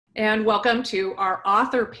And welcome to our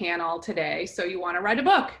author panel today. So you want to write a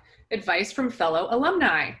book, advice from fellow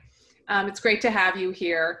alumni. It's great to have you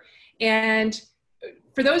here. And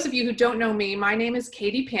for those of you who don't know me, my name is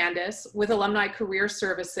Katie Pandis with Alumni Career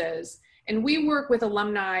Services. And we work with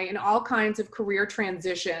alumni in all kinds of career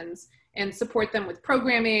transitions and support them with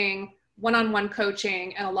programming, one-on-one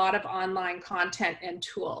coaching, and a lot of online content and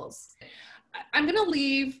tools. I'm going to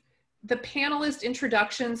leave the panelist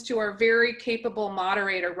introductions to our very capable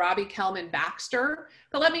moderator, Robbie Kellman Baxter.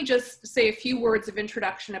 But let me just say a few words of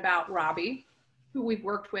introduction about Robbie, who we've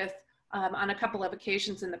worked with on a couple of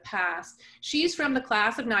occasions in the past. She's from the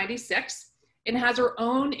class of '96 and has her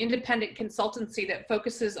own independent consultancy that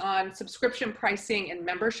focuses on subscription pricing and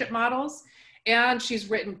membership models. And she's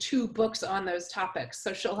written 2 books on those topics.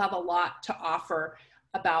 So she'll have a lot to offer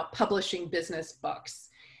about publishing business books.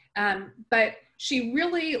 But she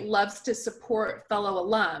really loves to support fellow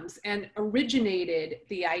alums and originated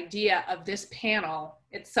the idea of this panel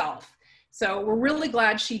itself. So we're really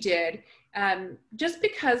glad she did, just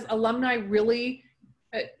because alumni really,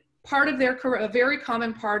 part of their career, a very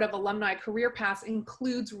common part of alumni career paths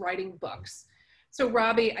includes writing books. So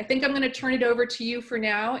Robbie, I think I'm going to turn it over to you for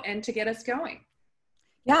now and to get us going.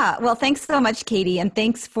 Yeah, well, thanks so much, Katie, and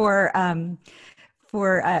thanks for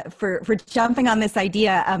jumping on this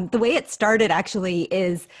idea. The way it started actually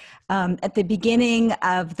is at the beginning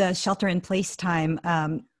of the shelter-in-place time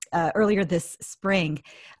earlier this spring.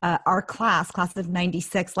 Our class of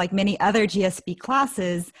 '96, like many other GSB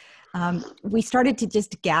classes, we started to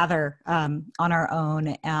just gather on our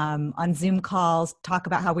own on Zoom calls, talk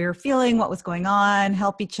about how we were feeling, what was going on,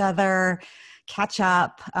 help each other, catch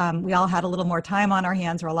up. We all had a little more time on our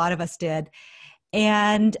hands, or a lot of us did.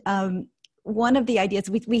 And one of the ideas,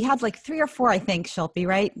 we had like 3 or 4, I think, Shilpi,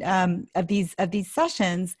 right, of these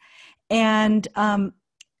sessions. And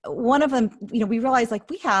one of them, we realized like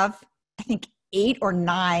we have, I think, 8 or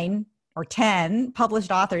 9 or 10 published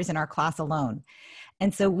authors in our class alone.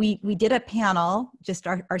 And so we did a panel just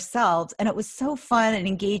ourselves, and it was so fun and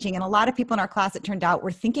engaging. And a lot of people in our class, it turned out,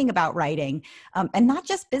 were thinking about writing, and not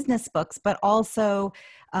just business books, but also,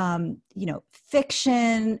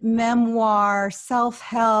 fiction, memoir,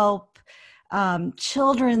 self-help,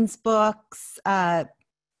 children's books,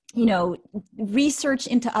 research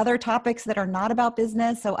into other topics that are not about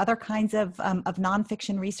business. So other kinds of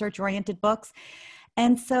nonfiction research-oriented books.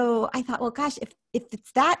 And so I thought, well, gosh,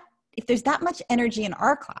 if there's that much energy in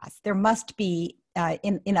our class, there must be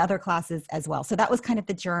in other classes as well. So that was kind of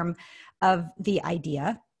the germ of the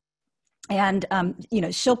idea. And,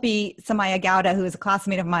 Shilpi Somaya Gowda, who is a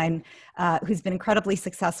classmate of mine, who's been incredibly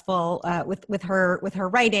successful with her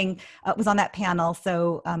writing, was on that panel.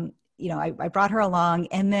 So, I brought her along.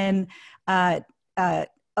 And then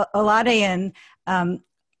Oladoyin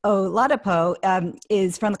Oladapo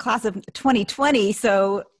is from the class of 2020.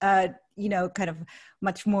 So, kind of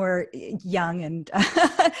much more young and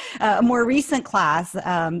a more recent class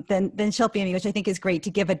than Shilpi and me, which I think is great to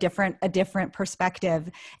give a different perspective,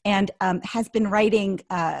 and has been writing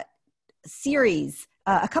a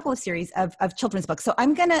couple of series of children's books. So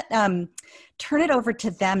I'm going to turn it over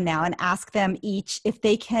to them now and ask them each if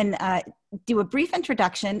they can do a brief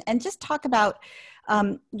introduction and just talk about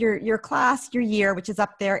your class, your year, which is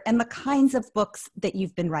up there, and the kinds of books that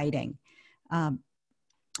you've been writing.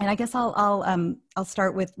 And I guess I'll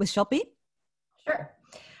start with Shilpi. Sure.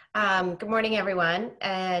 Good morning, everyone.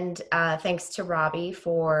 And thanks to Robbie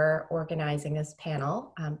for organizing this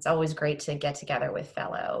panel. It's always great to get together with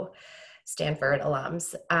fellow Stanford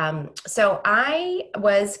alums. So I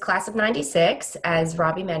was class of '96, as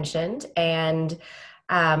Robbie mentioned, and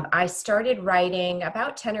I started writing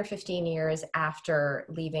about 10 or 15 years after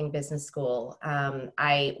leaving business school.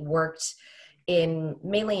 I worked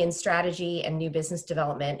mainly in strategy and new business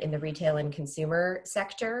development in the retail and consumer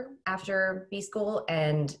sector after B school,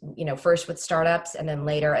 and first with startups and then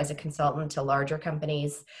later as a consultant to larger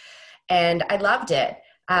companies. And I loved it.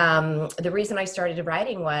 The reason I started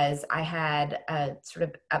writing was I had a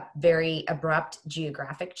very abrupt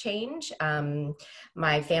geographic change.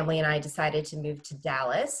 My family and I decided to move to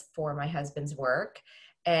Dallas for my husband's work.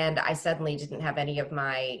 And I suddenly didn't have any of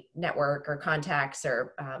my network or contacts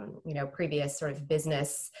or, previous sort of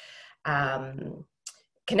business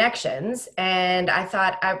connections. And I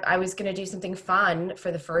thought I was going to do something fun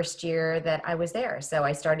for the first year that I was there. So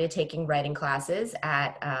I started taking writing classes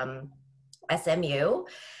at SMU.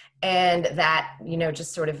 And that,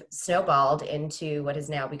 just sort of snowballed into what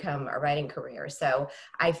has now become a writing career. So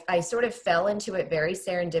I sort of fell into it very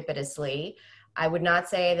serendipitously. I would not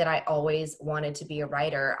say that I always wanted to be a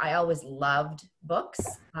writer. I always loved books.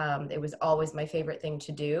 It was always my favorite thing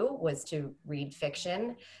to do was to read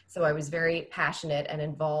fiction. So I was very passionate and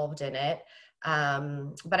involved in it.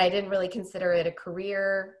 But I didn't really consider it a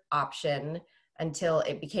career option until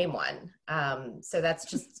it became one. So that's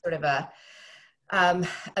just sort of a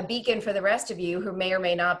beacon for the rest of you who may or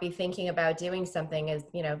may not be thinking about doing something. Is,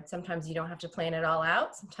 you know, sometimes you don't have to plan it all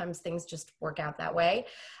out. Sometimes things just work out that way.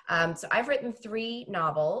 So I've written 3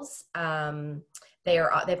 novels.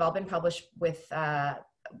 They've all been published with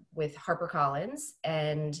HarperCollins,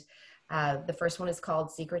 and the first one is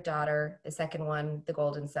called Secret Daughter, the second one, The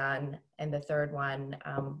Golden Sun, and the third one,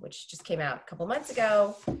 which just came out a couple months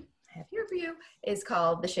ago, I have here for you, is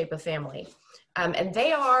called The Shape of Family. And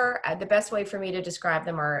they are, the best way for me to describe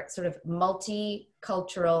them are sort of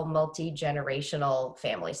multicultural, multi-generational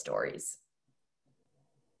family stories.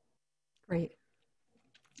 Great.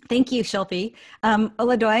 Thank you, Shilpi.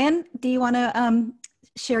 Oladoyin, do you want to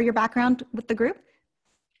share your background with the group?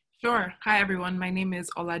 Sure. Hi, everyone. My name is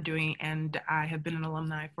Oladoyin, and I have been an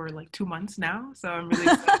alumni for like 2 months now. So I'm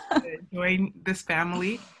really excited to join this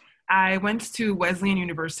family. I went to Wesleyan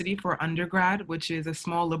University for undergrad, which is a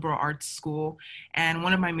small liberal arts school. And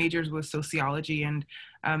one of my majors was sociology. And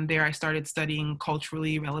there I started studying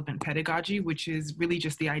culturally relevant pedagogy, which is really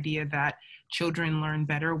just the idea that children learn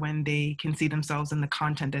better when they can see themselves in the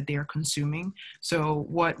content that they are consuming. So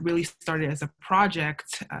what really started as a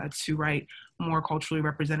project to write more culturally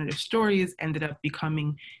representative stories ended up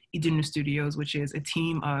becoming Idunu Studios, which is a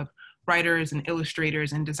team of writers and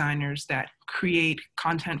illustrators and designers that create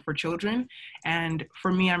content for children. And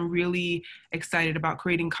for me, I'm really excited about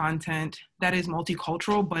creating content that is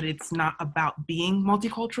multicultural, but it's not about being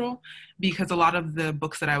multicultural, because a lot of the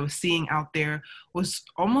books that I was seeing out there was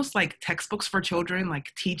almost like textbooks for children,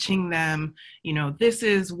 like teaching them, you know, this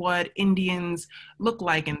is what Indians look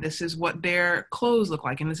like, and this is what their clothes look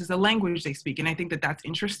like, and this is the language they speak. And I think that that's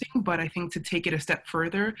interesting, but I think to take it a step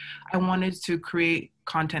further, I wanted to create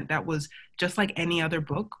content that was just like any other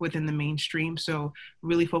book within the mainstream. So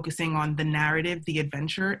really focusing on the narrative, the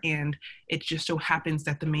adventure, and it just so happens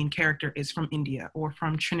that the main character is from India or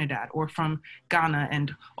from Trinidad or from Ghana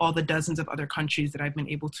and all the dozens of other countries that I've been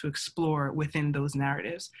able to explore within those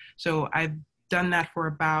narratives. So I've done that for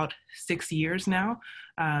about 6 years now,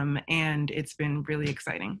 and it's been really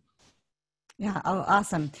exciting. Yeah, oh,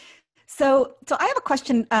 awesome. So I have a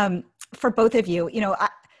question for both of you. You know,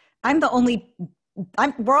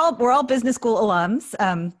 we're all business school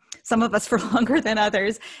alums. Some of us for longer than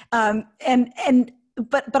others, but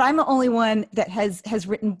I'm the only one that has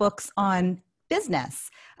written books on business.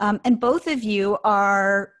 And both of you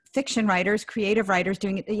are fiction writers, creative writers,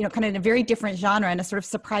 doing it, you know, kind of in a very different genre and a sort of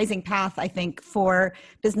surprising path, I think, for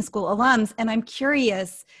business school alums. And I'm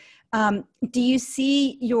curious, do you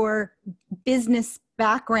see your business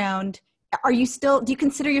background? Do you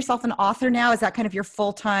consider yourself an author now? Is that kind of your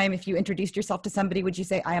full time? If you introduced yourself to somebody, would you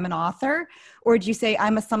say, I am an author? Or would you say,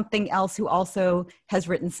 I'm a something else who also has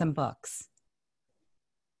written some books?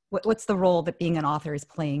 What's the role that being an author is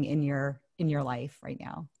playing in your life right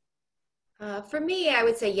now? For me, I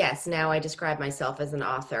would say yes. Now I describe myself as an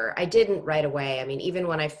author. I didn't right away. I mean, even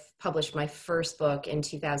when I published my first book in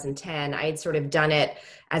 2010, I had sort of done it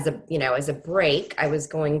as a break. I was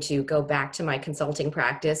going to go back to my consulting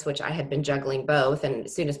practice, which I had been juggling both. And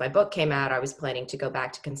as soon as my book came out, I was planning to go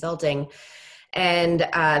back to consulting. And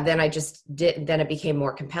then it became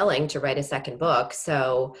more compelling to write a second book.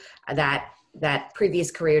 So that previous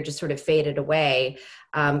career just sort of faded away.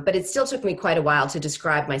 But it still took me quite a while to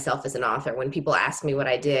describe myself as an author. When people ask me what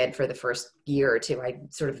I did for the first year or two, I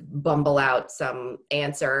sort of bumble out some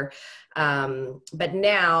answer. But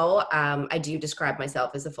now I do describe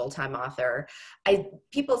myself as a full-time author.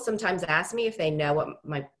 People sometimes ask me if they know what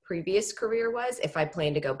my previous career was, if I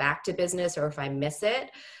plan to go back to business or if I miss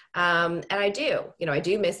it. And I do, I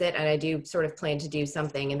do miss it, and I do sort of plan to do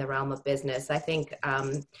something in the realm of business. I think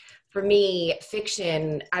for me,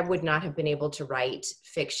 fiction, I would not have been able to write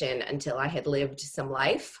fiction until I had lived some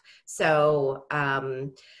life. So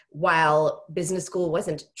while business school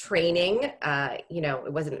wasn't training,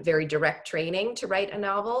 it wasn't very direct training to write a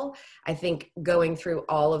novel, I think going through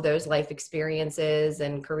all of those life experiences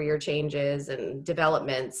and career changes and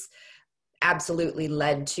developments absolutely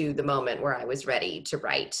led to the moment where I was ready to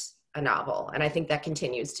write a novel. And I think that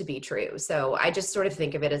continues to be true. So I just sort of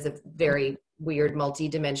think of it as a very weird,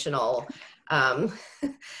 multi-dimensional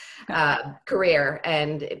career.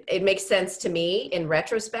 And it makes sense to me in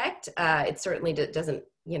retrospect. It certainly doesn't,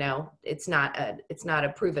 it's not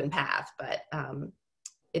a proven path, but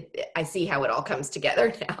I see how it all comes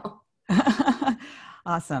together now.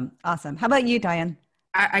 Awesome. Awesome. How about you, Diane?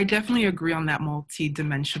 I definitely agree on that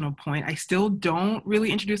multi-dimensional point. I still don't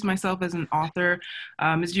really introduce myself as an author.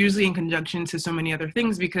 It's usually in conjunction to so many other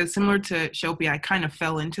things because similar to Shilpi, I kind of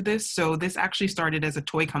fell into this. So this actually started as a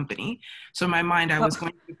toy company. So in my mind, I was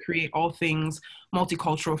going to create all things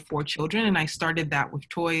multicultural for children. And I started that with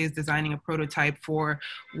toys, designing a prototype for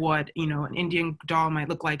what, an Indian doll might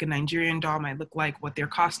look like, a Nigerian doll might look like, what their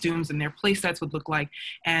costumes and their play sets would look like.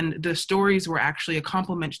 And the stories were actually a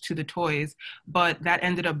complement to the toys, but that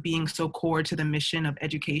ended up being so core to the mission of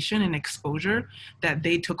education and exposure that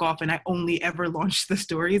they took off and I only ever launched the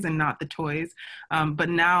stories and not the toys. But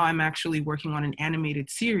now I'm actually working on an animated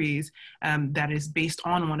series that is based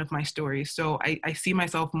on one of my stories. So I see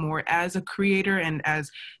myself more as a creator and as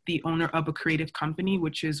the owner of a creative company,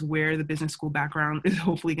 which is where the business school background is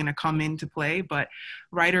hopefully going to come into play. But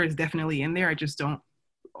writer is definitely in there. I just don't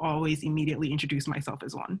always immediately introduce myself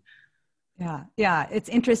as one. Yeah, it's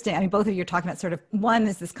interesting. I mean, both of you are talking about sort of one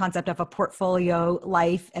is this concept of a portfolio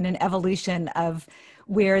life and an evolution of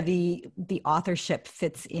where the authorship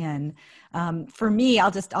fits in. For me, I'll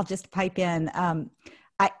just pipe in.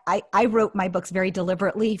 I wrote my books very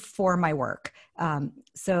deliberately for my work.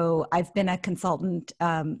 So I've been a consultant,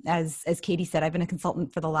 as Katie said, I've been a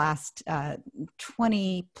consultant for the last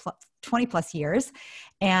 20 plus years,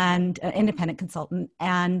 and an independent consultant.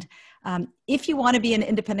 And if you want to be an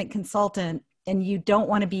independent consultant and you don't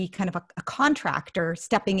want to be kind of a contractor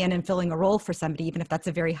stepping in and filling a role for somebody, even if that's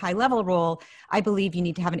a very high level role, I believe you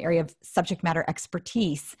need to have an area of subject matter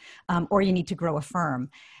expertise, or you need to grow a firm.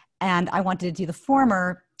 And I wanted to do the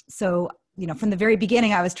former. So, from the very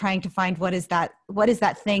beginning, I was trying to find what is that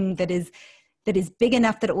thing that is big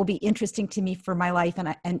enough that it will be interesting to me for my life,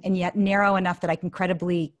 and yet narrow enough that I can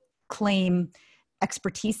credibly claim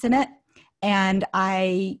expertise in it. And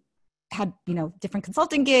I had, different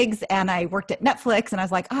consulting gigs, and I worked at Netflix, and I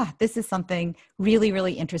was like, this is something really,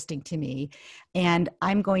 really interesting to me. And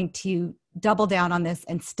I'm going to double down on this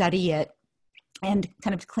and study it and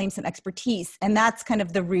kind of claim some expertise. And that's kind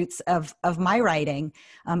of the roots of my writing.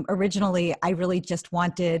 Originally, I really just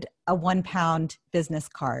wanted a 1 pound business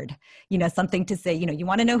card, something to say, you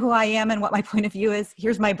want to know who I am and what my point of view is,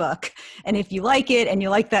 here's my book. And if you like it and you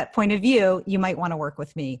like that point of view, you might want to work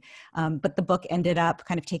with me. But the book ended up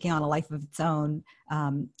kind of taking on a life of its own.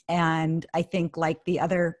 And I think like the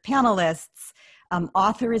other panelists,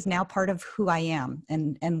 author is now part of who I am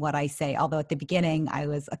and what I say. Although at the beginning I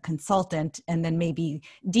was a consultant, and then maybe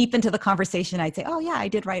deep into the conversation I'd say, oh yeah,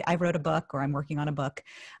 I wrote a book, or I'm working on a book.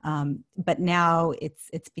 But now it's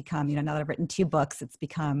become, now that I've written 2 books, it's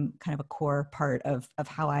become kind of a core part of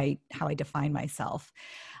how I define myself.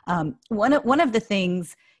 One of the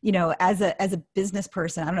things, as a business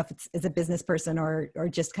person, I don't know if it's as a business person or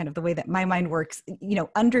just kind of the way that my mind works,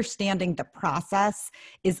 understanding the process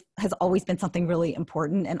has always been something really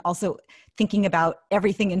important. And also thinking about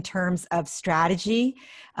everything in terms of strategy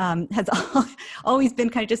has always been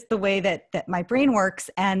kind of just the way that my brain works.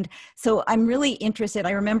 And so I'm really interested.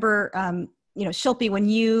 I remember, Shilpi, when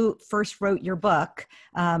you first wrote your book,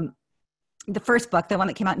 the first book, the one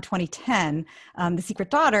that came out in 2010, The Secret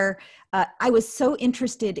Daughter, I was so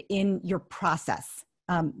interested in your process,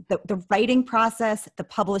 the writing process, the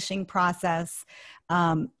publishing process,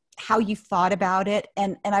 how you thought about it.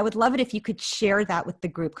 And I would love it if you could share that with the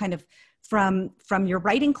group, kind of from your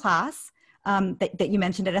writing class that you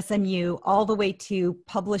mentioned at SMU all the way to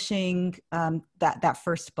publishing that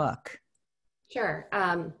first book. Sure.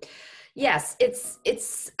 Yes,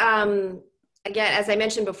 it's again, as I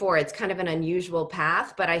mentioned before, it's kind of an unusual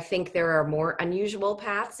path, but I think there are more unusual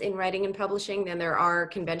paths in writing and publishing than there are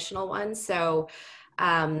conventional ones. So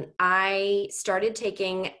I started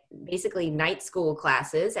taking basically night school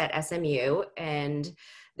classes at SMU, and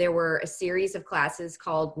there were a series of classes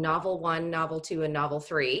called Novel 1, Novel 2, and Novel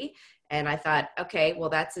 3. And I thought, okay, well,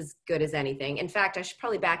 that's as good as anything. In fact, I should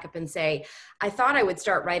probably back up and say, I thought I would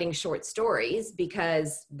start writing short stories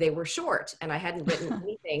because they were short and I hadn't written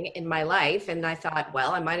anything in my life. And I thought,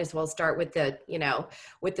 well, I might as well start with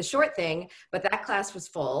the short thing. But that class was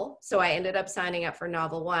full. So I ended up signing up for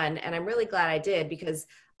Novel 1. And I'm really glad I did, because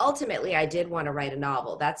ultimately I did want to write a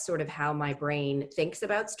novel. That's sort of how my brain thinks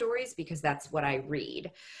about stories, because that's what I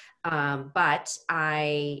read. But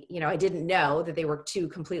I didn't know that they were 2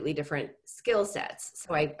 completely different skill sets.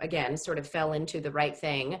 So I, again, sort of fell into the right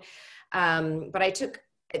thing. But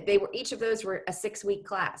each of those were a 6-week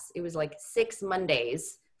class. It was like 6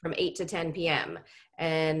 Mondays from 8 to 10 p.m.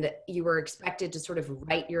 And you were expected to sort of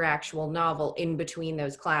write your actual novel in between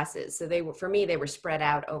those classes. So for me, they were spread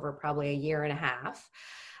out over probably a year and a half.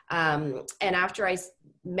 And after I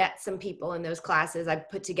met some people in those classes, I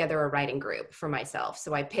put together a writing group for myself.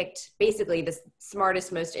 So I picked basically the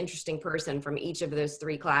smartest, most interesting person from each of those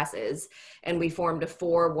 3 classes, and we formed a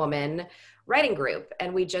 4-woman writing group.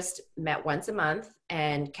 And we just met once a month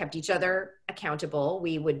and kept each other accountable.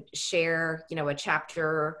 We would share, a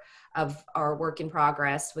chapter of our work in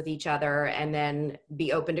progress with each other, and then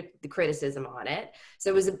be open to the criticism on it.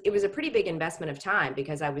 So it was a pretty big investment of time,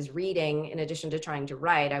 because I was reading, in addition to trying to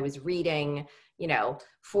write, I was reading,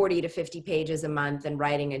 40 to 50 pages a month and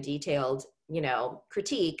writing a detailed,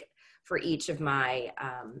 critique for each of my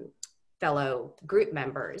fellow group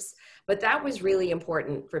members. But that was really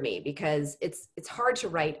important for me, because it's hard to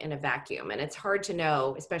write in a vacuum, and it's hard to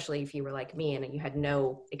know, especially if you were like me and you had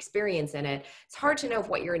no experience in it, it's hard to know if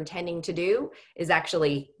what you're intending to do is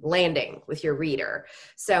actually landing with your reader.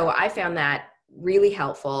 So I found that really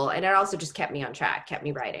helpful, and it also just kept me on track, kept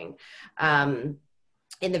me writing.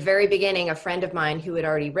 In the very beginning, a friend of mine who had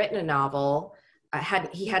already written a novel,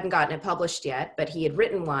 he hadn't gotten it published yet, but he had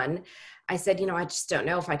written one. I said, I just don't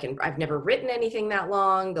know if I can. I've never written anything that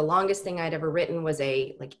long. The longest thing I'd ever written was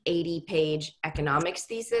a 80-page economics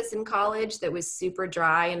thesis in college that was super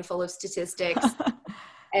dry and full of statistics.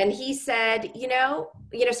 And he said,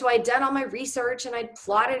 so I'd done all my research and I'd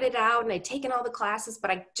plotted it out and I'd taken all the classes,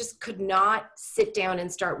 but I just could not sit down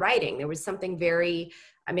and start writing. There was something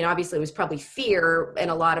obviously it was probably fear and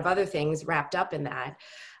a lot of other things wrapped up in that.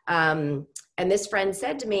 And this friend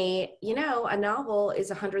said to me, a novel is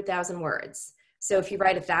 100,000 words. So if you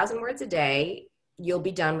write 1,000 words a day, you'll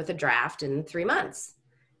be done with a draft in 3 months,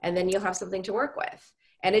 and then you'll have something to work with.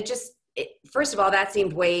 And first of all, that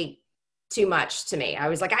seemed way too much to me. I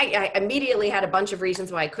was like, I immediately had a bunch of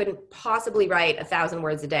reasons why I couldn't possibly write 1,000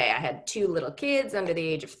 words a day. I had 2 little kids under the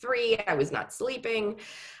age of 3. I was not sleeping.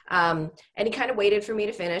 And he kind of waited for me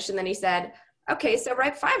to finish. And then he said, okay, so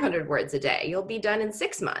write 500 words a day. You'll be done in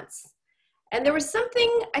 6 months. And there was something,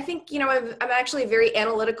 I think, I'm actually a very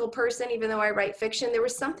analytical person, even though I write fiction. There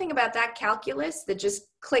was something about that calculus that just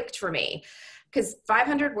clicked for me, because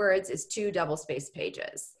 500 words is 2 double-spaced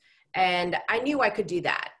pages. And I knew I could do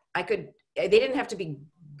that. They didn't have to be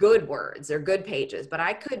good words or good pages, but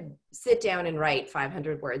I could sit down and write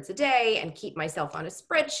 500 words a day and keep myself on a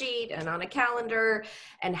spreadsheet and on a calendar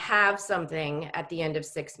and have something at the end of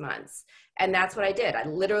 6 months. And that's what I did. I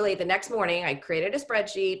literally, the next morning, I created a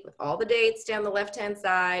spreadsheet with all the dates down the left-hand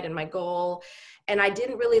side and my goal. And I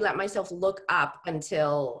didn't really let myself look up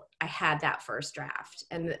until I had that first draft.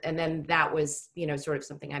 And then that was, sort of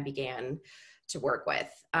something I began to work with.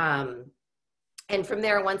 And from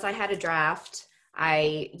there, once I had a draft,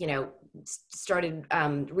 I, started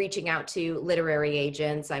reaching out to literary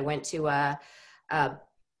agents. I went to a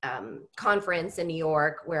conference in New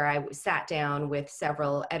York where I sat down with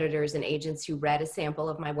several editors and agents who read a sample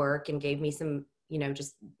of my work and gave me some,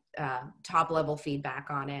 just top level feedback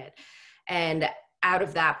on it. And out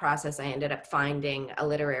of that process, I ended up finding a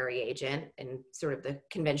literary agent in sort of the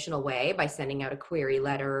conventional way by sending out a query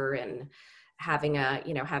letter and having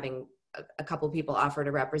a couple of people offer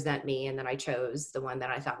to represent me. And then I chose the one that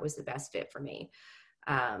I thought was the best fit for me.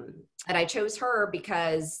 And I chose her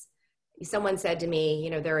because someone said to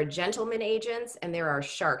me, there are gentleman agents and there are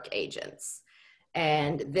shark agents.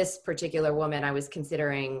 And this particular woman I was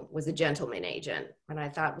considering was a gentleman agent. And I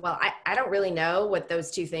thought, well, I don't really know what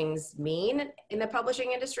those 2 things mean in the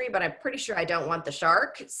publishing industry, but I'm pretty sure I don't want the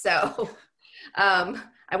shark. So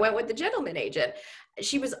I went with the gentleman agent.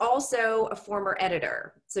 She was also a former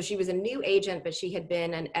editor. So she was a new agent, but she had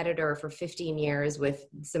been an editor for 15 years with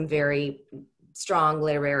some very strong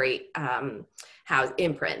literary house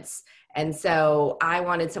imprints. And so I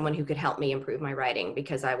wanted someone who could help me improve my writing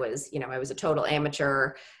because I was a total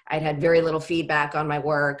amateur. I'd had very little feedback on my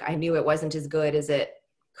work. I knew it wasn't as good as it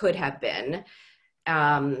could have been.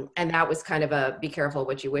 And that was kind of a be careful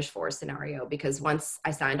what you wish for scenario, because once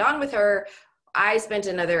I signed on with her, I spent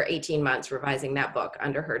another 18 months revising that book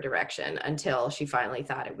under her direction until she finally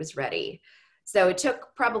thought it was ready. So it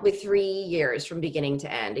took probably 3 years from beginning to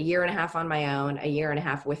end, 1.5 years on my own, 1.5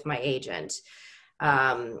 years with my agent.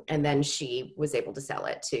 And then she was able to sell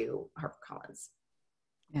it to HarperCollins.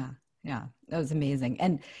 Yeah, that was amazing.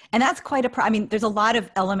 And that's quite there's a lot of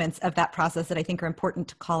elements of that process that I think are important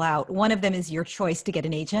to call out. One of them is your choice to get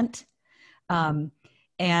an agent.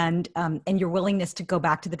 And your willingness to go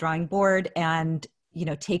back to the drawing board and,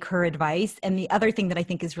 take her advice. And the other thing that I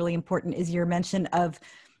think is really important is your mention of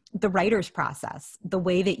the writer's process, the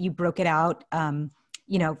way that you broke it out,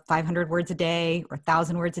 500 words a day or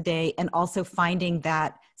 1,000 words a day, and also finding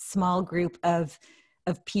that small group of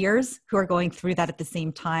peers who are going through that at the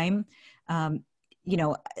same time.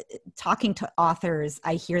 talking to authors,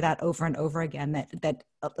 I hear that over and over again, that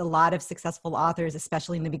a lot of successful authors,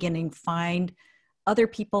 especially in the beginning, find other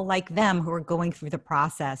people like them who are going through the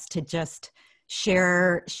process to just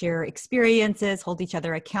share experiences, hold each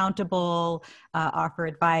other accountable, offer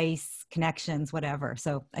advice, connections, whatever.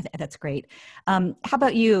 So that's great. How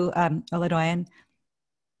about you, Oladoyin?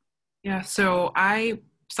 Yeah, so I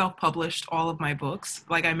self-published all of my books.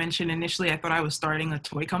 Like I mentioned initially, I thought I was starting a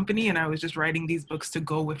toy company and I was just writing these books to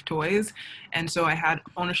go with toys. And so I had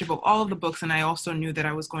ownership of all of the books, and I also knew that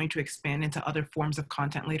I was going to expand into other forms of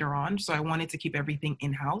content later on. So I wanted to keep everything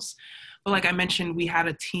in-house. But like I mentioned, we had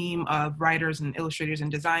a team of writers and illustrators and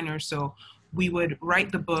designers. So we would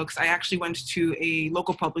write the books. I actually went to a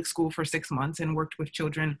local public school for 6 months and worked with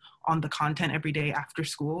children on the content every day after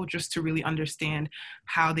school, just to really understand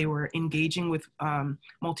how they were engaging with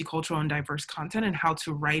multicultural and diverse content and how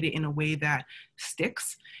to write it in a way that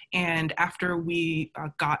sticks. And after we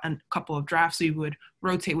got a couple of drafts, we would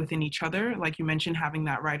rotate within each other, like you mentioned, having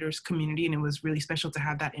that writers community, and it was really special to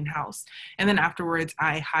have that in-house. And then afterwards,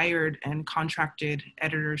 I hired and contracted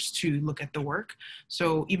editors to look at the work.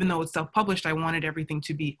 So even though it's self-published, I wanted everything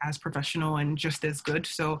to be as professional and just as good.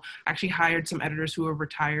 So I actually hired some editors who were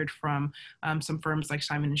retired from some firms like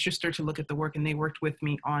Simon & Schuster to look at the work, and they worked with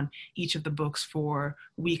me on each of the books for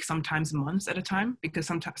weeks, sometimes months at a time, because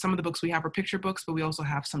some of the books we have are picture books, but we also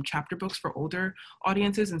have some chapter books for older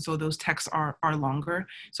audiences, and so those texts are longer.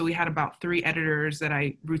 So we had about 3 editors that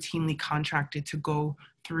I routinely contracted to go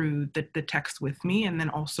through the text with me, and then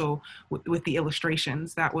also with the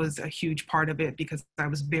illustrations. That was a huge part of it because I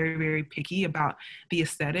was very, very picky about the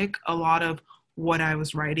aesthetic. A lot of what I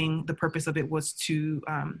was writing, the purpose of it was to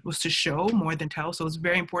show more than tell. So it was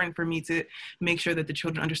very important for me to make sure that the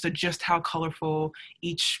children understood just how colorful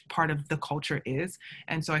each part of the culture is.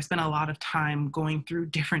 And so I spent a lot of time going through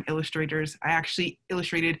different illustrators. I actually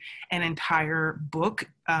illustrated an entire book,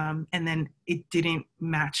 and then it didn't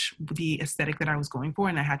match the aesthetic that I was going for,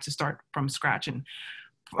 and I had to start from scratch. And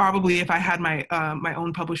probably if I had my my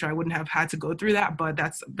own publisher, I wouldn't have had to go through that, but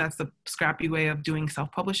that's the scrappy way of doing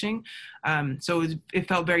self-publishing. So it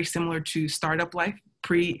felt very similar to startup life.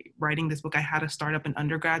 Pre-writing this book, I had a startup in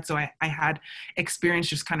undergrad, so I had experience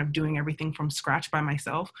just kind of doing everything from scratch by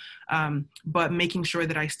myself, but making sure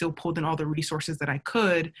that I still pulled in all the resources that I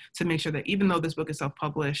could to make sure that even though this book is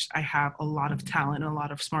self-published, I have a lot of talent and a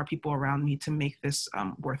lot of smart people around me to make this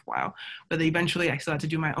worthwhile. But eventually I still had to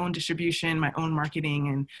do my own distribution, my own marketing,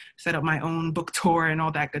 and set up my own book tour and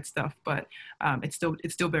all that good stuff, but it's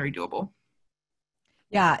still very doable.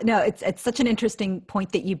 Yeah, no, it's such an interesting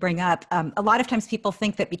point that you bring up. A lot of times people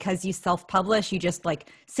think that because you self-publish, you just like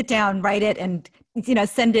sit down, write it, and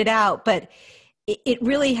send it out. But it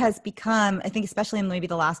really has become, I think, especially in maybe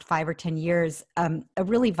the last 5 or 10 years, a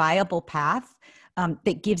really viable path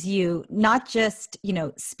that gives you not just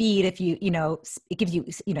speed. If it gives you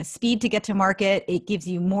speed to get to market. It gives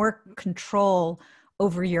you more control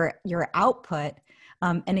over your output.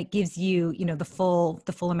 And it gives you, the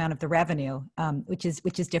full amount of the revenue, which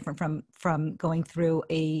is different from going through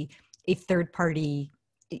a third party,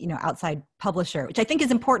 outside publisher, which I think is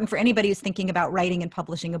important for anybody who's thinking about writing and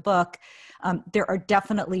publishing a book. There are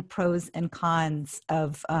definitely pros and cons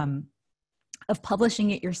of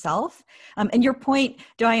publishing it yourself. And your point,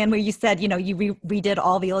 Diane, where you said, you redid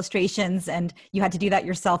all the illustrations and you had to do that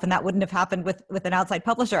yourself, and that wouldn't have happened with an outside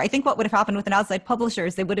publisher. I think what would have happened with an outside publisher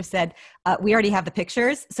is they would have said, we already have the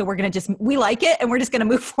pictures, so we like it, and we're just going to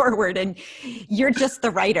move forward, and you're just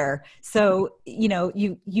the writer. So,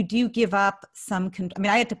 you do give up some,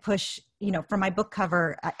 I had to push, for my book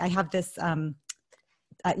cover, I have this, my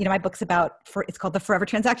book's it's called The Forever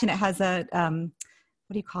Transaction. It has a,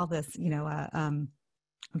 what do you call this? I'm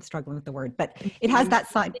struggling with the word, but it has that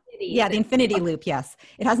sign. Yeah, the infinity loop. Yes,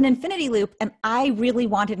 it has an infinity loop, and I really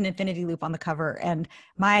wanted an infinity loop on the cover. And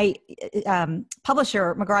my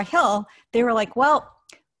publisher, McGraw-Hill, they were like, "Well,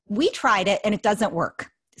 we tried it, and it doesn't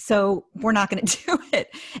work, so we're not going to do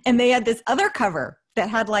it." And they had this other cover that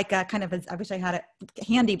had like a kind of I wish I had it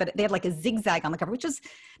handy, but they had like a zigzag on the cover, which was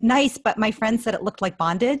nice. But my friend said it looked like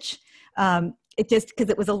bondage. It just, because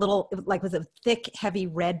it was was a thick, heavy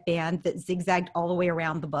red band that zigzagged all the way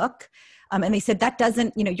around the book. And they said that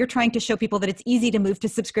doesn't, you're trying to show people that it's easy to move to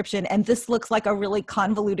subscription. And this looks like a really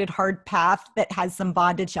convoluted, hard path that has some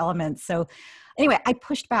bondage elements. So anyway, I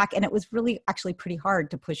pushed back, and it was really actually pretty hard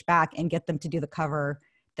to push back and get them to do the cover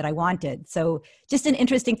that I wanted. So just an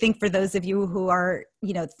interesting thing for those of you who are,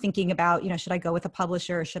 thinking about, should I go with a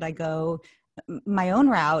publisher or should I go my own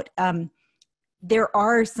route? There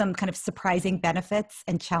are some kind of surprising benefits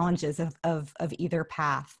and challenges of either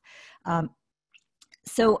path.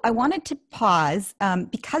 So I wanted to pause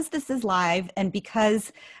because this is live and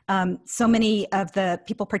because so many of the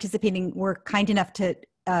people participating were kind enough to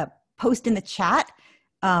post in the chat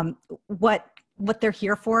what they're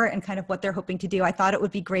here for and kind of what they're hoping to do. I thought it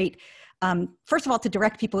would be great, first of all, to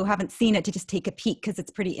direct people who haven't seen it to just take a peek because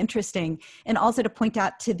it's pretty interesting, and also to point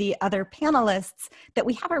out to the other panelists that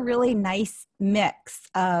we have a really nice mix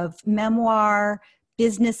of memoir,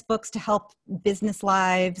 business books to help business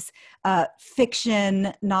lives,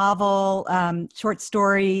 fiction, novel, short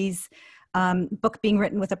stories, book being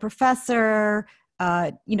written with a professor,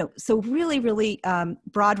 so really, really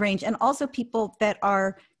broad range, and also people that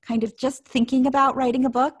are kind of just thinking about writing a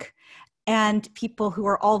book, and people who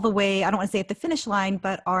are all the way, I don't want to say at the finish line,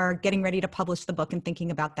 but are getting ready to publish the book and thinking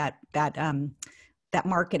about that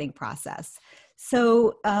marketing process.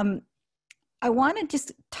 So I want to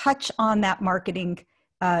just touch on that marketing,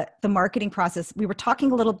 the marketing process. We were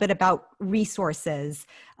talking a little bit about resources.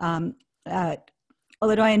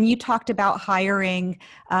 Oladoyin, you talked about hiring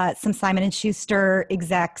some Simon & Schuster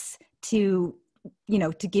execs to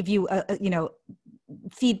give you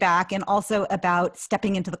feedback, and also about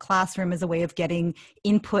stepping into the classroom as a way of getting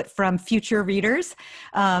input from future readers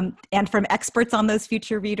and from experts on those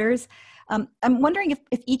future readers. I'm wondering if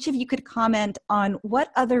each of you could comment on what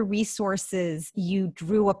other resources you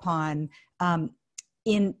drew upon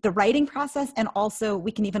in the writing process, and also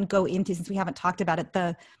we can even go into, since we haven't talked about it,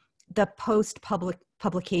 the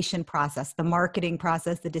post-publication process, the marketing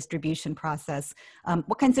process, the distribution process.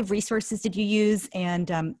 What kinds of resources did you use,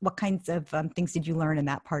 and what kinds of things did you learn in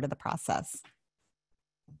that part of the process?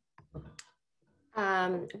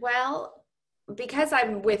 Well, because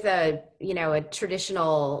I'm with a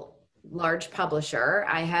traditional large publisher,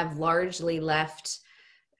 I have largely left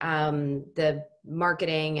the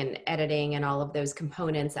marketing and editing and all of those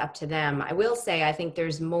components up to them. I will say, I think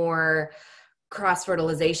there's more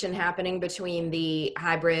cross-fertilization happening between the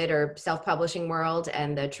hybrid or self-publishing world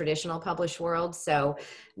and the traditional published world. So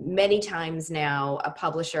many times now, a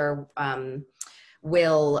publisher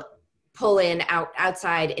will pull in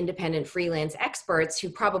outside independent freelance experts who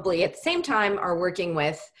probably at the same time are working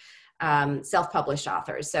with self-published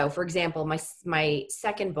authors. So for example, my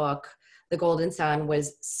second book, The Golden Sun,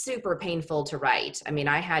 was super painful to write. I mean,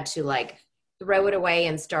 I had to throw it away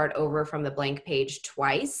and start over from the blank page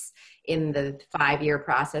twice in the 5-year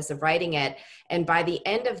process of writing it. And by the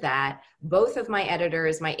end of that, both of my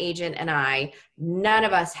editors, my agent and I, none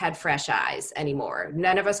of us had fresh eyes anymore.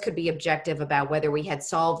 None of us could be objective about whether we had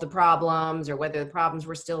solved the problems or whether the problems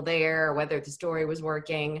were still there or whether the story was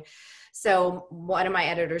working. So one of my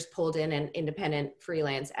editors pulled in an independent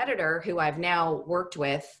freelance editor who I've now worked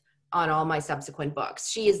with on all my subsequent books.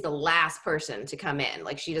 She is the last person to come in.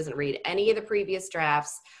 She doesn't read any of the previous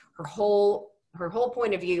drafts. Her whole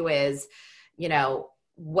point of view is,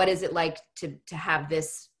 what is it like to have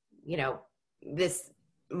this, this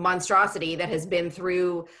monstrosity that has been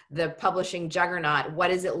through the publishing juggernaut? What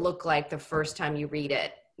does it look like the first time you read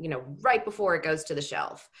it, right before it goes to the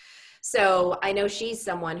shelf? So I know she's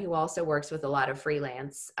someone who also works with a lot of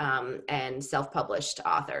freelance and self-published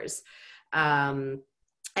authors.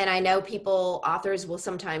 And I know authors will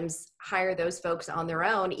sometimes hire those folks on their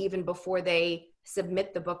own even before they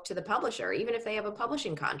submit the book to the publisher, even if they have a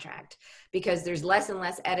publishing contract, because there's less and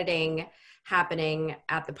less editing happening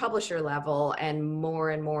at the publisher level, and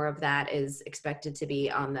more of that is expected to be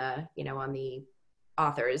on the, on the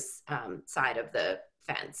author's side of the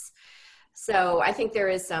fence. So I think there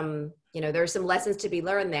is some, there are some lessons to be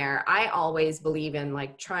learned there. I always believe in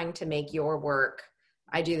trying to make your work,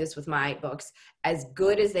 I do this with my books, as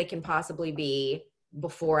good as they can possibly be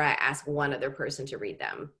before I ask one other person to read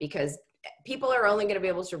them, because people are only going to be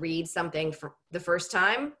able to read something for the first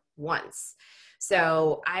time once.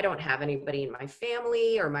 So I don't have anybody in my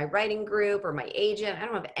family or my writing group or my agent. I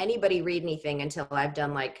don't have anybody read anything until I've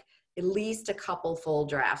done at least a couple full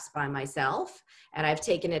drafts by myself. And I've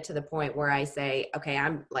taken it to the point where I say, okay,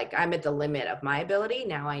 I'm at the limit of my ability.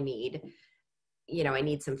 Now I need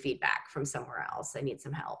some feedback from somewhere else. I need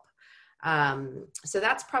some help. So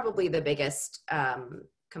that's probably the biggest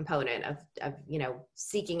component of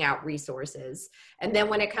seeking out resources. And then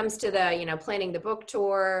when it comes to the planning the book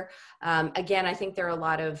tour, again, I think there are a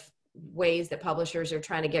lot of ways that publishers are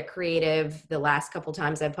trying to get creative. The last couple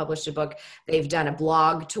times I've published a book, they've done a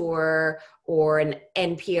blog tour or an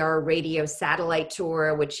NPR radio satellite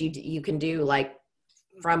tour, which you can do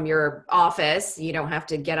from your office. You don't have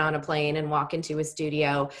to get on a plane and walk into a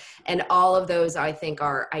studio. And all of those, I think,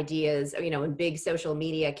 are ideas, in big social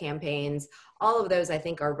media campaigns. All of those, I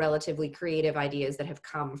think, are relatively creative ideas that have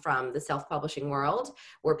come from the self-publishing world,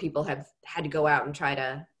 where people have had to go out and try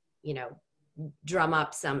to, drum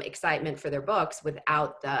up some excitement for their books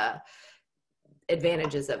without the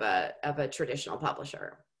advantages of a traditional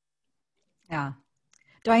publisher. Yeah.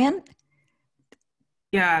 Diane?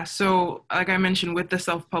 Yeah, so like I mentioned, with the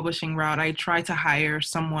self-publishing route, I tried to hire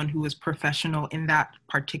someone who was professional in that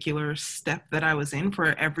particular step that I was in for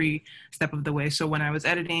every step of the way. So when I was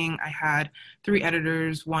editing, I had 3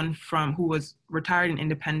 editors, one from who was retired and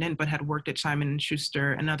independent but had worked at Simon &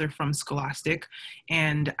 Schuster, another from Scholastic.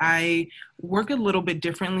 And I work a little bit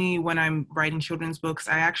differently when I'm writing children's books.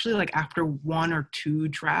 I actually, like, after 1 or 2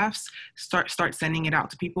 drafts, start sending it out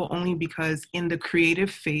to people, only because in the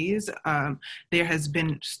creative phase, there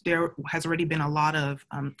has already been a lot of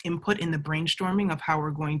input in the brainstorming of how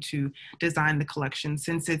we're going to design the collection.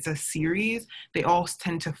 Since it's a series, they all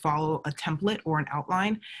tend to follow a template or an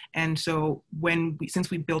outline. And so since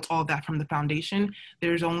we built all that from the foundation,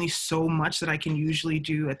 there's only so much that I can usually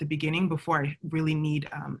do at the beginning before I really need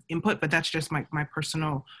input. But that's just my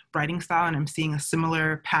personal writing style, and I'm seeing a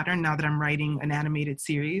similar pattern now that I'm writing an animated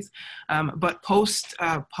series. But post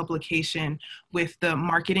publication, with the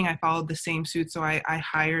marketing, I followed the same suit. So I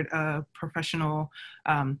hired a professional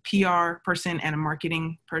PR person and a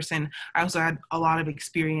marketing person. I also had a lot of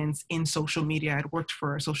experience in social media. I'd worked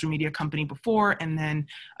for a social media company before, and then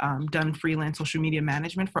done freelance social media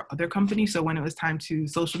management for other companies. So when it was time to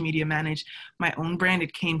social media manage my own brand,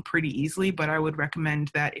 it came pretty easily. But I would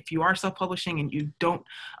recommend that if you are self-publishing and you don't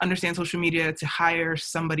understand social media, to hire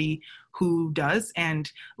somebody who does.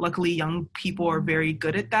 And luckily, young people are very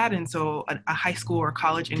good at that. And so a high school or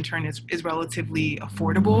college intern is relatively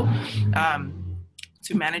affordable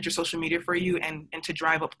to manage your social media for you and to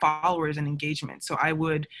drive up followers and engagement. So I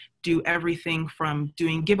would do everything from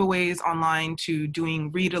doing giveaways online to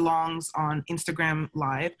doing read-alongs on Instagram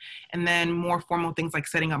Live, and then more formal things like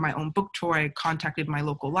setting up my own book tour. I contacted my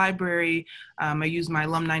local library. I used my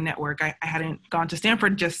alumni network. I hadn't gone to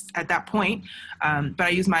Stanford just at that point, but I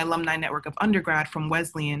used my alumni network of undergrad from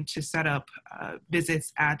Wesleyan to set up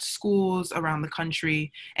visits at schools around the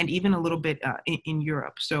country and even a little bit in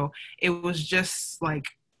Europe. So it was just like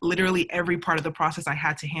literally every part of the process I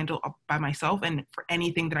had to handle up by myself. And for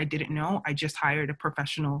anything that I didn't know, I just hired a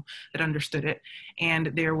professional that understood it.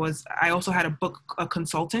 And I also had a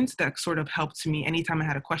consultant that sort of helped me. Anytime I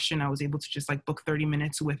had a question, I was able to just like book 30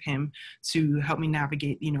 minutes with him to help me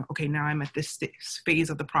navigate, okay, now I'm at this phase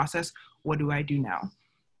of the process. What do I do now?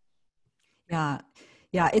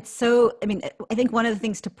 Yeah, it's so, I think one of the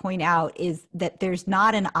things to point out is that there's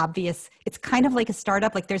not an obvious, it's kind of like a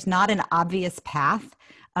startup, like there's not an obvious path.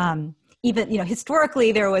 Even,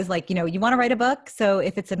 historically there was like, you want to write a book. So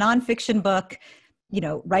if it's a nonfiction book,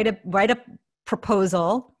 write a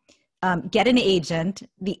proposal, get an agent,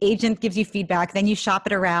 the agent gives you feedback, then you shop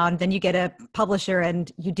it around, then you get a publisher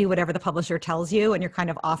and you do whatever the publisher tells you and you're kind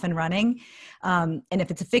of off and running. And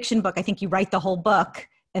if it's a fiction book, I think you write the whole book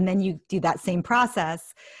and then you do that same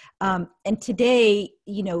process. And today,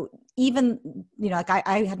 even, like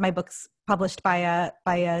I had my books published by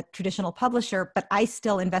a traditional publisher, but I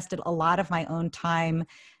still invested a lot of my own time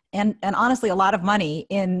and honestly a lot of money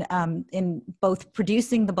in both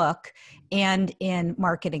producing the book and in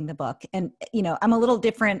marketing the book. And I'm a little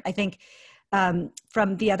different, I think,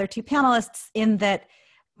 from the other 2 panelists in that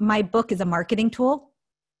my book is a marketing tool.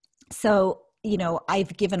 So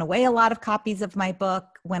I've given away a lot of copies of my book.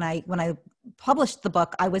 When I published the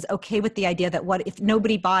book, I was okay with the idea that what if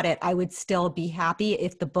nobody bought it, I would still be happy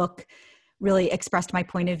if the book really expressed my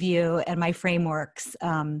point of view and my frameworks.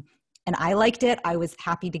 And I liked it. I was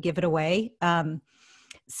happy to give it away.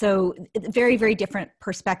 So very, very different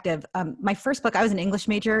perspective. My first book, I was an English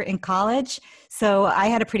major in college. So I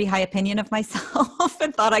had a pretty high opinion of myself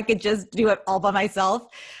and thought I could just do it all by myself.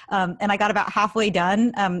 And I got about halfway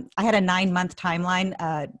done. I had a 9-month timeline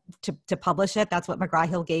to publish it. That's what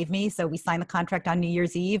McGraw-Hill gave me. So we signed the contract on New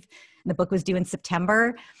Year's Eve and the book was due in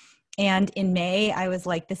September. And in May, I was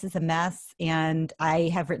like, this is a mess. And I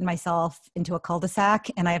have written myself into a cul-de-sac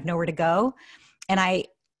and I have nowhere to go. And I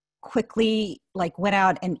quickly went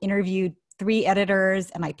out and interviewed 3 editors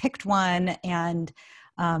and I picked one. And,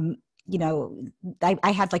 I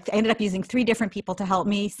ended up using 3 different people to help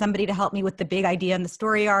me, somebody to help me with the big idea and the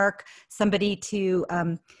story arc, somebody to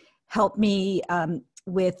help me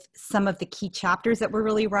with some of the key chapters that were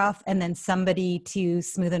really rough, and then somebody to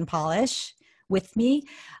smooth and polish with me.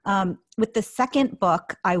 With the second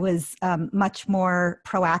book, I was much more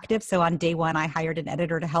proactive. So on day 1, I hired an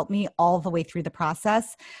editor to help me all the way through the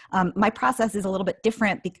process. My process is a little bit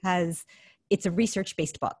different because it's a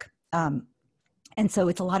research-based book. And so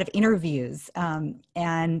it's a lot of interviews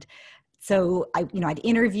and So I'd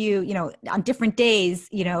interview, on different days,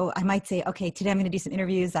 I might say, okay, today I'm going to do some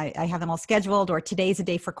interviews. I have them all scheduled, or today's a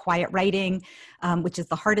day for quiet writing, which is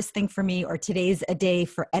the hardest thing for me, or today's a day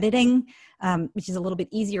for editing, which is a little bit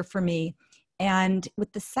easier for me. And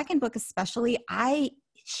with the second book, especially, I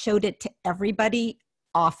showed it to everybody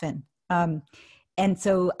often. And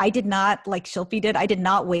so I did not, like Shilpi did, I did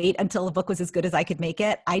not wait until the book was as good as I could make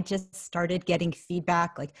it. I just started getting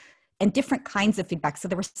feedback, and different kinds of feedback. So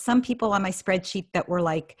there were some people on my spreadsheet that were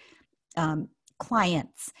like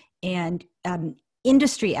clients and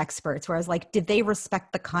industry experts, where I was like, did they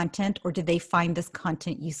respect the content, or did they find this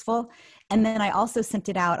content useful? And then I also sent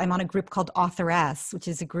it out. I'm on a group called Authoress, which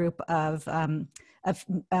is a group of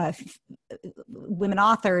women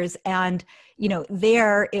authors. And,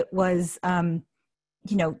 there it was,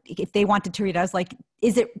 if they wanted to read, I was like,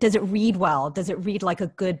 does it read well? Does it read like a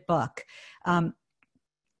good book?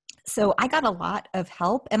 So I got a lot of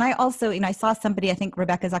help. And I also, I saw somebody, I think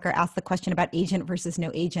Rebecca Zucker, asked the question about agent versus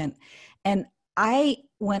no agent. And I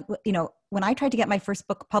went, when I tried to get my first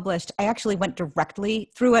book published, I actually went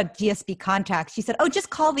directly through a GSB contact. She said, oh,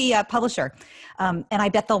 just call the publisher. And I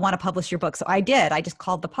bet they'll want to publish your book. So I did. I just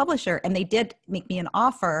called the publisher, and they did make me an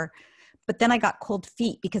offer. But then I got cold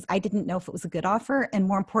feet because I didn't know if it was a good offer. And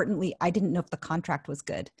more importantly, I didn't know if the contract was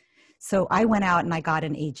good. So I went out and I got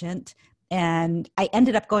an agent. And I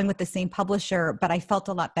ended up going with the same publisher, but I felt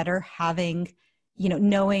a lot better having,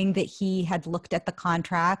 knowing that he had looked at the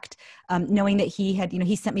contract, knowing that he had,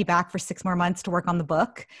 he sent me back for 6 more months to work on the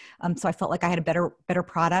book. So I felt like I had a better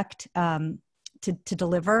product to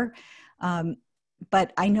deliver.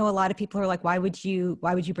 But I know a lot of people are like, why would you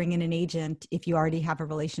bring in an agent if you already have a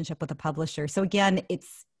relationship with a publisher? So again,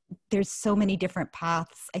 there's so many different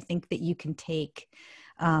paths I think that you can take.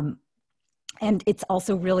 And it's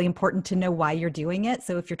also really important to know why you're doing it.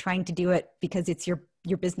 So if you're trying to do it because it's your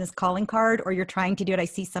business calling card, or you're trying to do it, I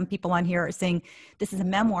see some people on here are saying, this is a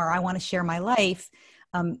memoir, I want to share my life.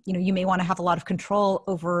 You may want to have a lot of control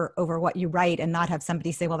over what you write, and not have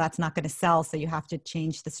somebody say, well, that's not going to sell, so you have to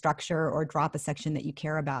change the structure or drop a section that you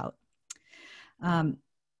care about. So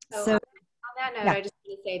on that note, yeah. I just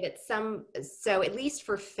want to say that so at least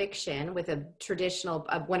for fiction, with a traditional,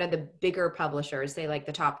 one of the bigger publishers, say like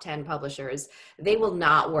the top 10 publishers, they will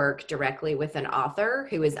not work directly with an author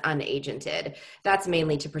who is unagented. That's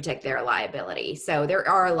mainly to protect their liability. So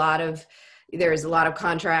there's a lot of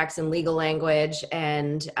contracts and legal language.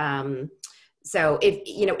 And so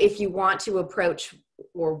if you want to approach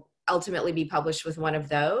or ultimately be published with one of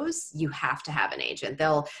those, you have to have an agent.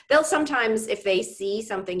 They'll sometimes, if they see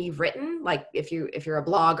something you've written, like if you're a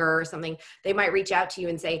blogger or something, they might reach out to you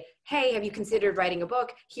and say, hey, have you considered writing a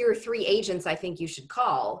book? Here are 3 agents I think you should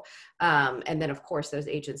call. And then of course those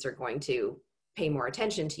agents are going to pay more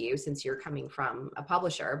attention to you since you're coming from a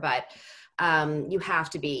publisher. But you have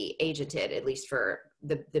to be agented, at least for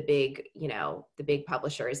the big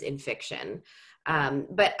publishers in fiction.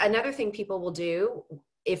 But another thing people will do,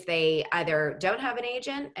 if they either don't have an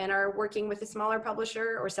agent and are working with a smaller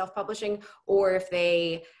publisher or self-publishing, or if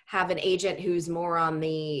they have an agent who's more on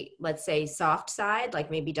the, let's say, soft side,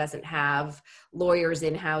 like maybe doesn't have lawyers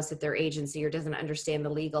in-house at their agency or doesn't understand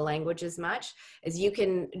the legal language as much, is you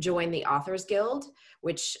can join the Authors Guild,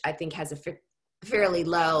 which I think has a fairly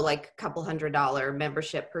low, like $200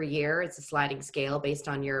 membership per year. It's a sliding scale based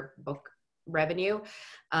on your book revenue.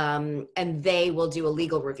 And they will do a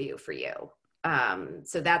legal review for you.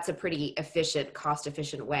 So that's a pretty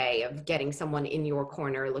cost-efficient way of getting someone in your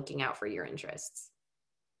corner looking out for your interests.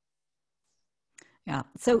 Yeah.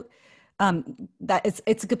 So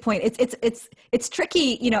it's a good point. It's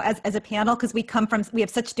tricky, as a panel, because we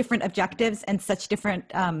have such different objectives and such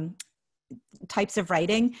different types of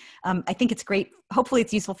writing. I think it's great. Hopefully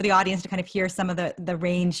it's useful for the audience to kind of hear some of the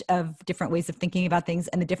range of different ways of thinking about things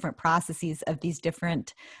and the different processes of these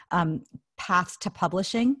different paths to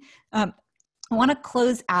publishing. I want to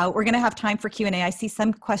close out. We're going to have time for Q&A. I see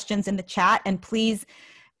some questions in the chat, and please,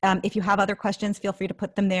 if you have other questions, feel free to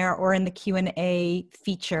put them there or in the Q&A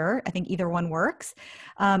feature. I think either one works.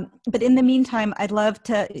 But in the meantime, I'd love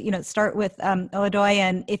to, start with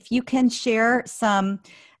Oladoyin. If you can share some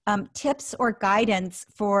tips or guidance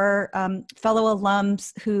for fellow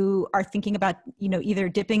alums who are thinking about, either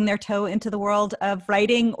dipping their toe into the world of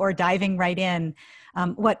writing or diving right in,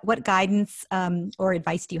 what guidance or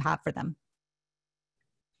advice do you have for them?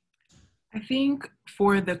 I think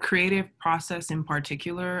for the creative process in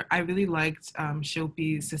particular, I really liked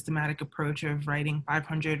Shilpi's systematic approach of writing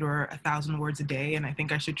 500 or 1,000 words a day, and I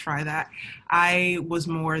think I should try that. I was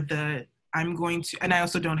more and I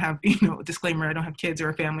also don't have, disclaimer, I don't have kids or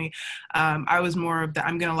a family. I was more of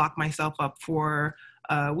I'm going to lock myself up for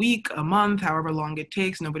a week, a month, however long it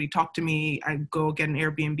takes. Nobody talked to me. I go get an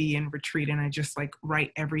Airbnb and retreat, and I just like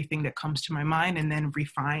write everything that comes to my mind and then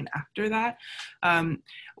refine after that.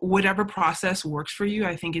 Whatever process works for you,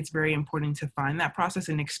 I think it's very important to find that process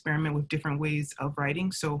and experiment with different ways of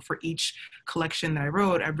writing. So for each collection that I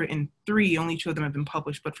wrote, I've written 3, only 2 of them have been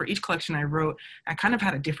published, but for each collection I wrote, I kind of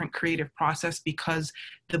had a different creative process because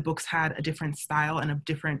the books had a different style and a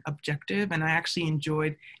different objective. And I actually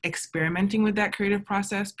enjoyed experimenting with that creative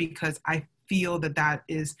process because I feel that that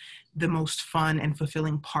is the most fun and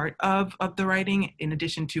fulfilling part of the writing, in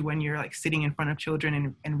addition to when you're like sitting in front of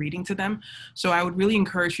children and reading to them. So I would really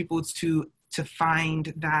encourage people to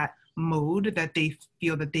find that mode that they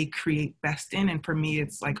feel that they create best in. And for me,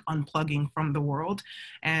 it's like unplugging from the world.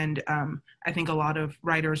 And I think a lot of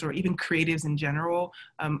writers or even creatives in general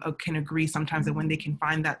can agree sometimes that when they can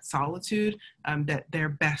find that solitude, that their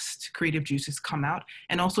best creative juices come out.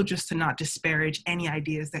 And also just to not disparage any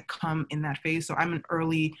ideas that come in that phase. So I'm an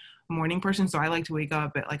early morning person, so I like to wake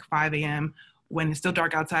up at like 5 a.m. when it's still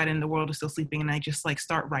dark outside and the world is still sleeping, and I just like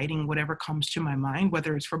start writing whatever comes to my mind,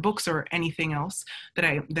 whether it's for books or anything else that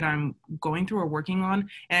I'm going through or working on.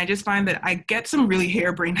 And I just find that I get some really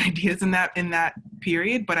harebrained ideas in that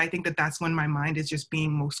period, but I think that that's when my mind is just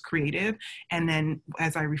being most creative. And then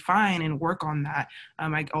as I refine and work on that,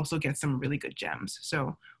 I also get some really good gems.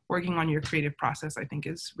 So working on your creative process, I think,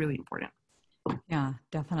 is really important. Yeah,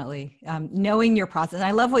 definitely. Knowing your process. And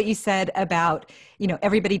I love what you said about,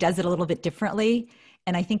 everybody does it a little bit differently.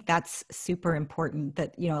 And I think that's super important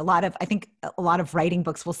that, I think a lot of writing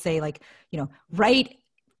books will say like, write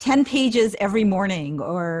 10 pages every morning,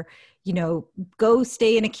 or, go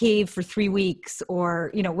stay in a cave for 3 weeks,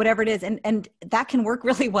 or, whatever it is. And that can work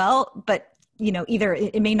really well, but, either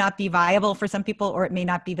it may not be viable for some people, or it may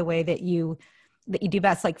not be the way that you do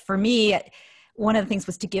best. Like for me, one of the things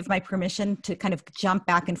was to give my permission to kind of jump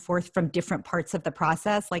back and forth from different parts of the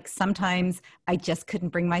process. Like sometimes I just couldn't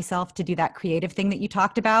bring myself to do that creative thing that you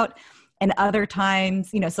talked about. And other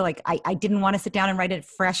times, so like I didn't want to sit down and write a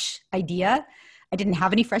fresh idea. I didn't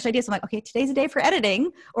have any fresh ideas. So I'm like, okay, today's a day for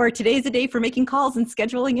editing, or today's a day for making calls and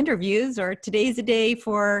scheduling interviews, or today's a day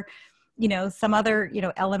for, some other,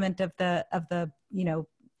 element of the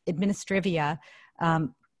administrivia.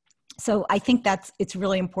 So I think it's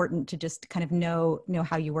really important to just kind of know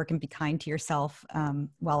how you work and be kind to yourself,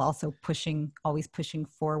 while also always pushing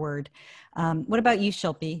forward. What about you,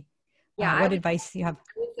 Shilpi? Yeah, what advice do you have?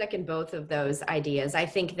 I would second both of those ideas. I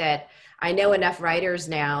think that I know enough writers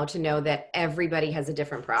now to know that everybody has a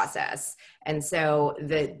different process. And so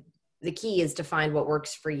the key is to find what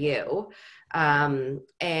works for you.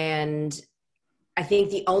 And I think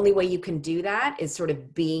the only way you can do that is sort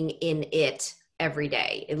of being in it every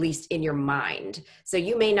day, at least in your mind. So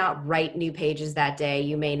you may not write new pages that day,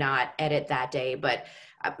 you may not edit that day, but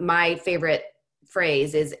my favorite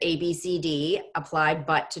phrase is ABCD, apply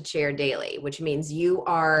but to chair daily, which means you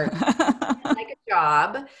are like a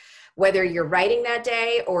job, whether you're writing that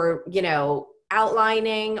day or,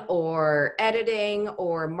 outlining or editing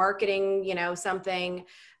or marketing, something,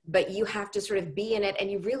 but you have to sort of be in it, and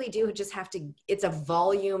you really do just have to, it's a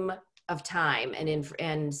volume of time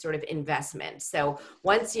and sort of investment. So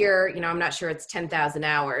once you're, I'm not sure it's 10,000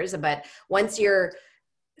 hours, but once you're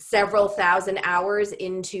several thousand hours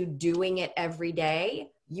into doing it every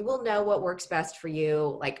day, you will know what works best for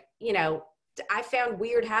you. Like, I found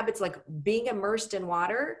weird habits, like being immersed in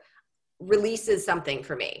water releases something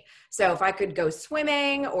for me. So if I could go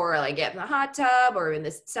swimming or like get in the hot tub or in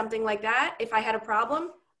this, something like that, if I had a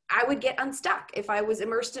problem, I would get unstuck if I was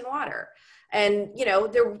immersed in water. And,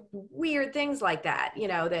 there are weird things like that,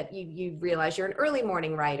 that you realize you're an early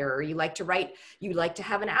morning writer, or you like to write, you like to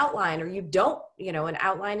have an outline, or you don't, an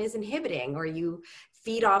outline is inhibiting, or you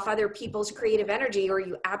feed off other people's creative energy, or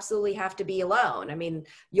you absolutely have to be alone. I mean,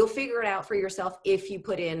 you'll figure it out for yourself if you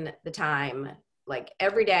put in the time, like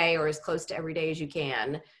every day or as close to every day as you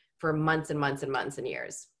can for months and months and months and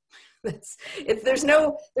years. There's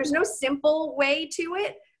no simple way to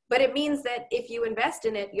it, but it means that if you invest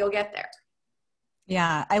in it, you'll get there.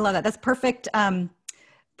 Yeah, I love that. That's perfect.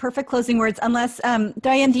 Perfect closing words. Unless,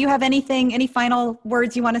 Diane, do you have any final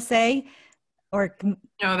words you want to say? Or no,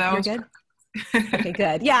 that was good. Okay,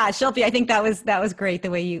 good. Yeah, Shilpi, I think that was great the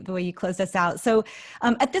way you closed us out. So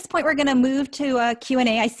at this point, we're going to move to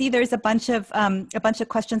Q&A. I see there's a bunch of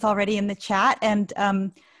questions already in the chat, and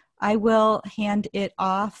I will hand it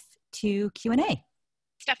off to Q&A.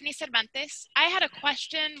 Stephanie Cervantes. I had a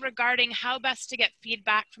question regarding how best to get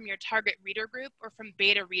feedback from your target reader group or from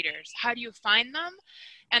beta readers. How do you find them?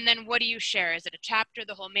 And then what do you share? Is it a chapter,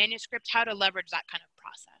 the whole manuscript? How to leverage that kind of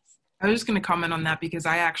process? I was just going to comment on that because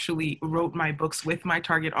I actually wrote my books with my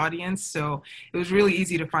target audience. So it was really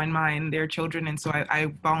easy to find mine, their children. And so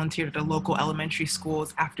I volunteered at a local elementary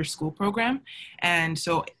school's after school program. And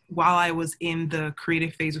so while I was in the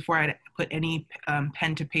creative phase, before I put any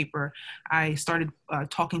pen to paper, I started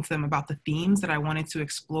talking to them about the themes that I wanted to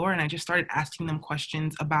explore. And I just started asking them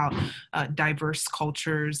questions about diverse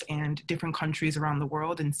cultures and different countries around the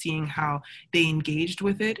world, and seeing how they engaged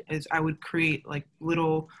with it. As I would create like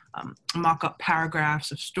little mock-up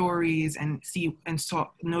paragraphs of stories and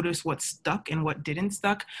notice what stuck and what didn't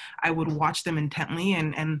stuck. I would watch them intently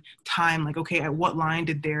and time, like, okay, at what line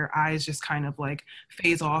did their eyes just kind of like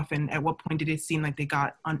phase off, and at what point did it seem like they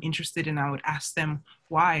got uninterested, and I would ask them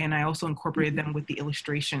why. And I also incorporated them with the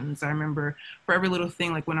illustrations. I remember for every little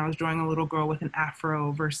thing, like when I was drawing a little girl with an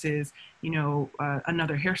afro versus,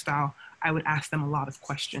 another hairstyle, I would ask them a lot of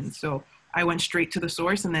questions. So I went straight to the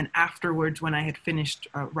source. And then afterwards, when I had finished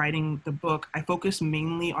writing the book, I focused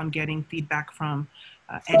mainly on getting feedback from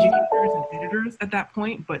educators and editors at that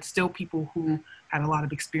point, but still people who had a lot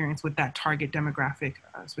of experience with that target demographic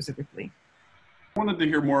specifically. I wanted to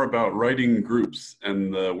hear more about writing groups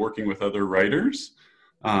and working with other writers.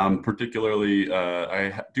 Particularly,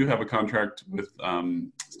 I do have a contract with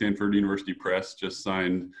Stanford University Press, just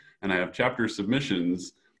signed, and I have chapter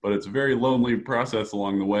submissions, but it's a very lonely process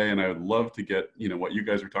along the way. And I would love to get, what you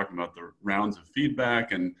guys are talking about, the rounds of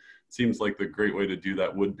feedback. And it seems like the great way to do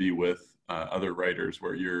that would be with other writers,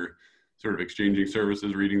 where you're sort of exchanging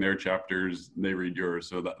services, reading their chapters, and they read yours.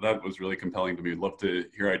 So that was really compelling to me. I'd love to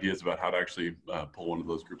hear ideas about how to actually pull one of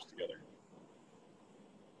those groups together.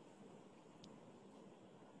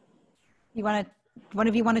 One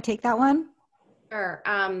of you want to take that one? Sure.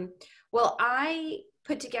 Well, I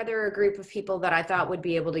put together a group of people that I thought would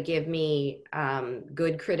be able to give me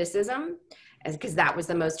good criticism, because that was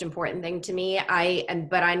the most important thing to me.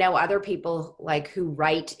 But I know other people who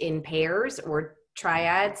write in pairs or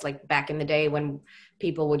triads, like back in the day when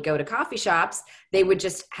people would go to coffee shops, they would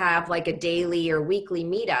just have like a daily or weekly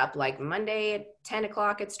meetup, like Monday at 10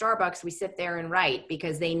 o'clock at Starbucks, we sit there and write,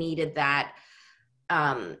 because they needed that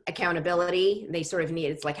accountability. They sort of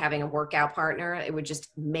it's like having a workout partner. It would just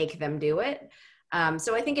make them do it.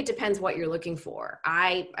 So I think it depends what you're looking for.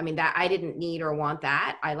 I didn't need or want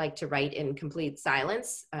that. I like to write in complete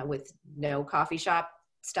silence with no coffee shop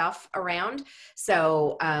stuff around.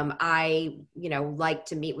 So I, like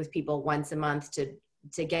to meet with people once a month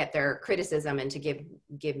to get their criticism and to give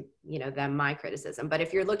them my criticism. But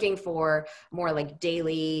if you're looking for more like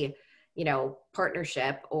daily,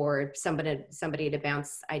 partnership or somebody to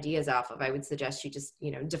bounce ideas off of, I would suggest you just,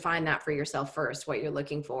 define that for yourself first, what you're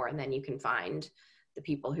looking for, and then you can find the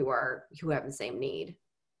people who have the same need.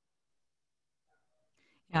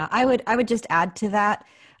 Yeah, I would just add to that.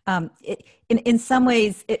 In some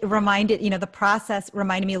ways, it reminded, the process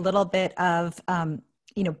reminded me a little bit of,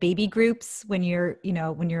 baby groups when you're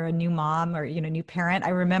a new mom or, new parent. I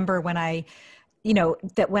remember when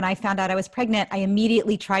when I found out I was pregnant, I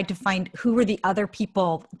immediately tried to find who were the other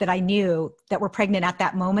people that I knew that were pregnant at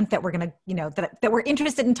that moment, that were going to, that were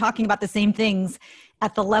interested in talking about the same things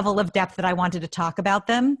at the level of depth that I wanted to talk about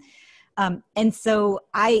them. And so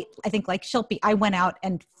I think like Shilpi, I went out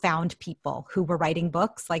and found people who were writing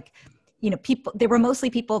books, they were mostly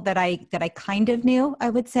people that I kind of knew, I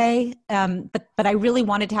would say. But I really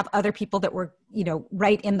wanted to have other people that were,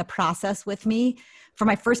 right in the process with me. For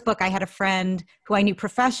my first book, I had a friend who I knew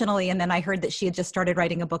professionally, and then I heard that she had just started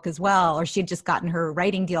writing a book as well, or she had just gotten her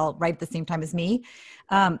writing deal right at the same time as me.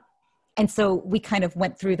 And so we kind of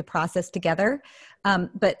went through the process together.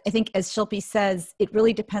 But I think, as Shilpi says, it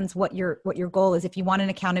really depends what your goal is. If you want an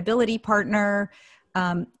accountability partner,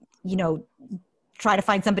 try to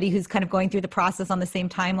find somebody who's kind of going through the process on the same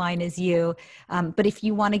timeline as you. But if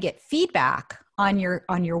you want to get feedback on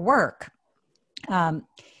your work,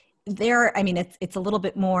 it's a little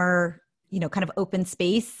bit more, kind of open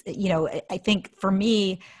space. I think for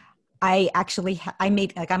me, I'm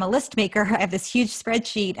a list maker. I have this huge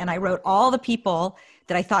spreadsheet, and I wrote all the people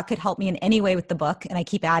that I thought could help me in any way with the book, and I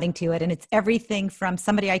keep adding to it. And it's everything from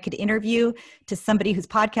somebody I could interview, to somebody whose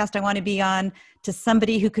podcast I want to be on, to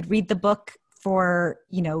somebody who could read the book for,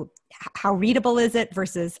 how readable is it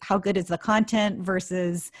versus how good is the content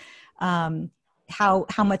versus how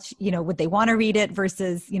much, would they want to read it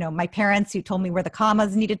versus, my parents who told me where the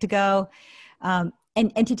commas needed to go.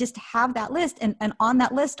 And to just have that list. And on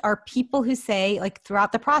that list are people who say,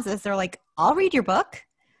 throughout the process, they're like, I'll read your book.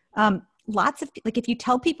 Lots of, if you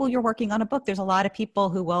tell people you're working on a book, there's a lot of people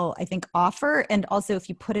who will, I think, offer. And also if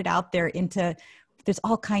you put it out there there's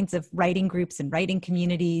all kinds of writing groups and writing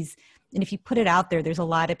communities. and if you put it out there, there's a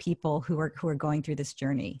lot of people who are going through this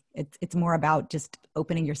journey. It's more about just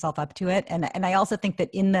opening yourself up to it. And I also think that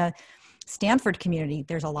in the Stanford community,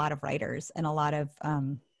 there's a lot of writers and a lot of,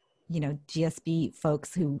 GSB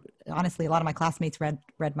folks who, honestly, a lot of my classmates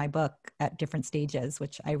read my book at different stages,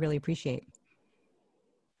 which I really appreciate.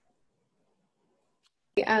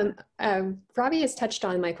 Robbie has touched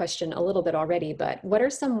on my question a little bit already, but what are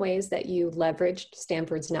some ways that you leveraged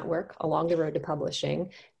Stanford's network along the road to publishing?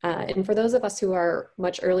 And for those of us who are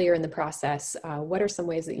much earlier in the process, what are some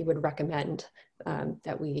ways that you would recommend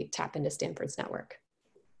that we tap into Stanford's network?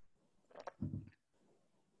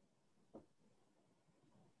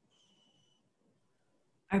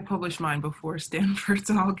 I published mine before Stanford,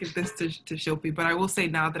 so I'll give this to Shilpi. But I will say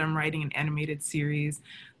now that I'm writing an animated series,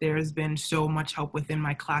 there's been so much help within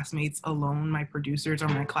my classmates alone. My producers are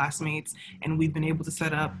my classmates, and we've been able to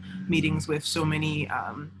set up meetings with so many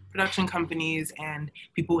production companies and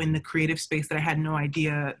people in the creative space that I had no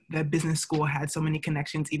idea that business school had so many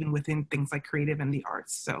connections, even within things like creative and the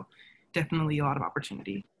arts. So definitely a lot of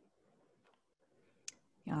opportunity.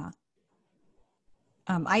 Yeah.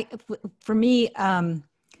 For me,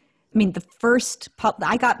 the first,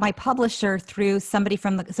 I got my publisher through somebody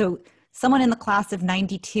someone in the class of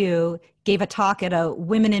 92 gave a talk at a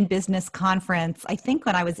Women in Business conference, I think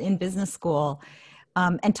when I was in business school,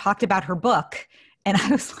 and talked about her book. And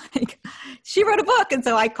I was like, she wrote a book. And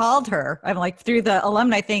so I called her, I'm like through the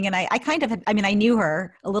alumni thing. And I kind of, I knew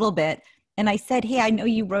her a little bit. And I said, hey, I know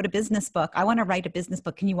you wrote a business book. I want to write a business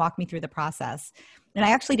book. Can you walk me through the process? And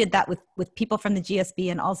I actually did that with people from the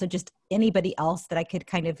GSB and also just anybody else that I could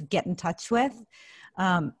kind of get in touch with,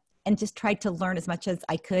 and just tried to learn as much as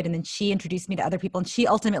I could. And then she introduced me to other people. And she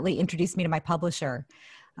ultimately introduced me to my publisher,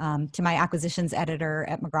 to my acquisitions editor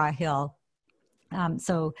at McGraw-Hill.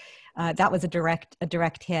 So that was a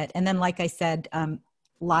direct hit. And then, like I said,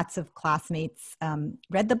 lots of classmates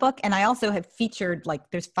read the book. And I also have featured,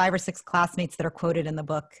 there's 5 or 6 classmates that are quoted in the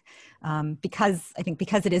book, because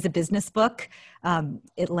it is a business book,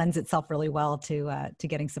 it lends itself really well to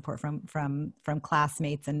getting support from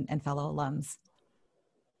classmates and fellow alums.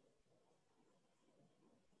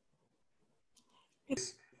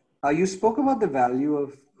 You spoke about the value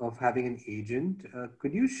of having an agent.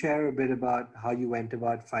 Could you share a bit about how you went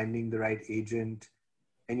about finding the right agent?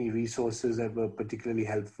 Any resources that were particularly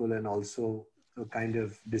helpful, and also the kind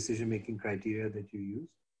of decision-making criteria that you use?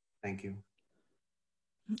 Thank you.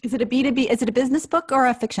 Is it a B2B? Is it a business book or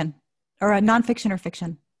a fiction, or a nonfiction or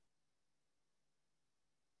fiction?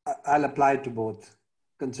 I'll apply it to both,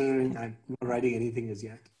 considering I'm not writing anything as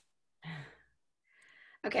yet.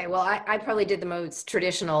 Okay, well, I probably did the most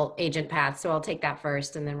traditional agent path, so I'll take that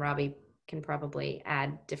first, and then Robbie can probably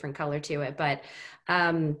add different color to it. But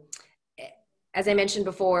as I mentioned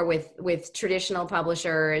before, with traditional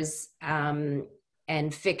publishers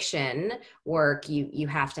and fiction work, you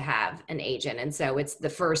have to have an agent. And so it's the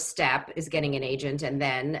first step is getting an agent, and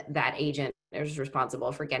then that agent is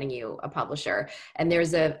responsible for getting you a publisher. And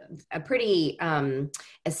there's a pretty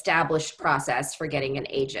established process for getting an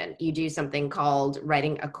agent. You do something called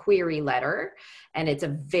writing a query letter, and it's a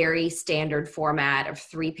very standard format of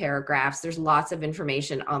 3 paragraphs. There's lots of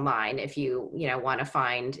information online if you want to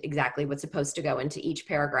find exactly what's supposed to go into each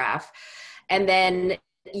paragraph. And then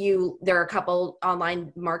there are a couple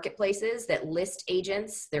online marketplaces that list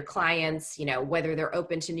agents, their clients, whether they're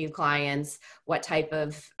open to new clients, what type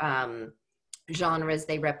of genres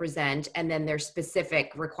they represent, and then their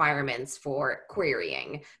specific requirements for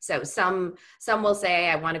querying. So some will say,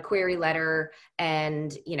 I want a query letter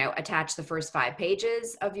and attach the first 5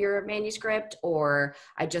 pages of your manuscript, or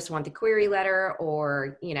I just want the query letter,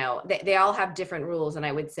 or they all have different rules. And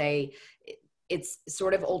I would say it's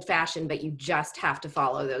sort of old fashioned, but you just have to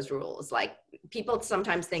follow those rules. Like, people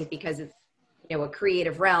sometimes think because it's a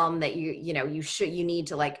creative realm that you need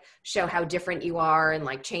to show how different you are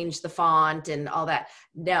and change the font and all that.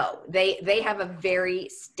 No, they have a very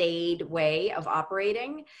staid way of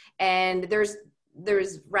operating, and there's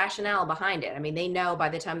rationale behind it. I mean, they know by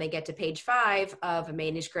the time they get to page 5 of a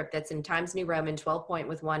manuscript that's in Times New Roman 12 point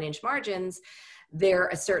with 1-inch margins,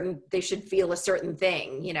 they should feel a certain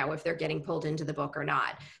thing, if they're getting pulled into the book or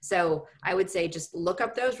not. So I would say just look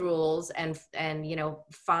up those rules and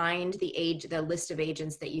find the list of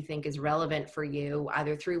agents that you think is relevant for you,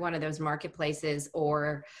 either through one of those marketplaces,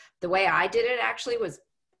 or the way I did it actually was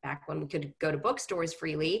back when we could go to bookstores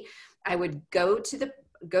freely. I would go to the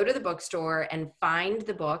bookstore and find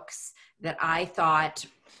the books that I thought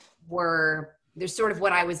there's sort of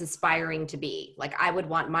what I was aspiring to be. Like, I would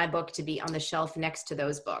want my book to be on the shelf next to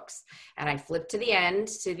those books. And I flipped to the end,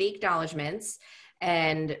 to the acknowledgements,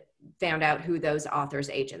 and found out who those authors'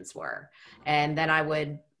 agents were. And then I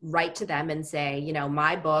would write to them and say, you know,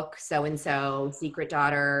 my book, so-and-so, Secret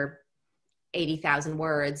Daughter, 80,000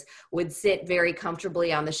 words, would sit very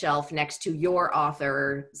comfortably on the shelf next to your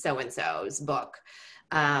author, so-and-so's book.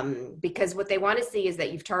 Because what they want to see is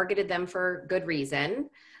that you've targeted them for good reason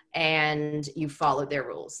and you've followed their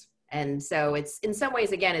rules. And so it's, in some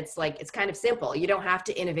ways, again, it's like, it's kind of simple. You don't have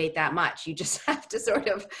to innovate that much. You just have to sort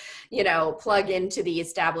of, you know, plug into the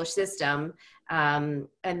established system. And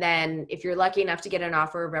then if you're lucky enough to get an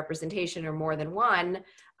offer of representation or more than one,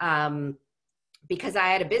 because I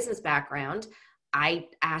had a business background, I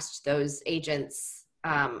asked those agents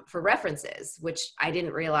for references, which I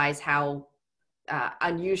didn't realize how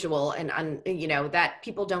unusual and, you know, that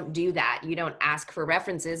people don't do that. You don't ask for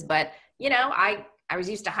references, but, you know, I was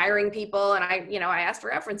used to hiring people and I asked for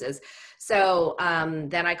references. So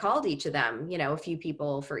then I called each of them, you know, a few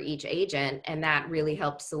people for each agent, and that really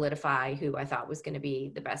helped solidify who I thought was going to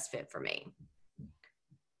be the best fit for me.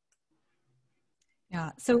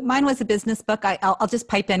 Yeah, so mine was a business book. I'll just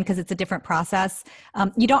pipe in because it's a different process.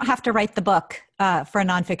 You don't have to write the book for a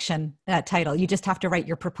nonfiction title. You just have to write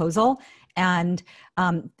your proposal. And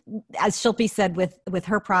as Shilpi said, with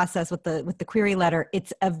her process, with the query letter,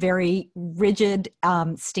 it's a very rigid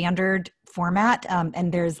standard format.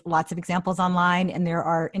 And there's lots of examples online, and there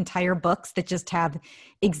are entire books that just have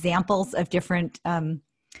examples of different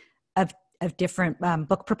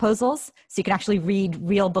book proposals. So you can actually read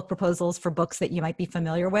real book proposals for books that you might be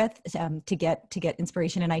familiar with to get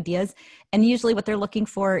inspiration and ideas. And usually what they're looking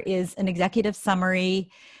for is an executive summary,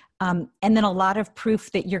 and then a lot of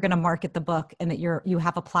proof that you're going to market the book and that you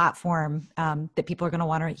have a platform that people are going to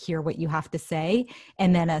want to hear what you have to say,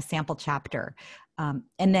 and then a sample chapter.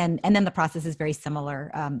 And then the process is very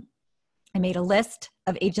similar. I made a list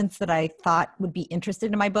of agents that I thought would be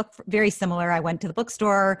interested in my book. Very similar. I went to the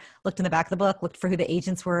bookstore, looked in the back of the book, looked for who the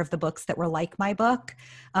agents were of the books that were like my book.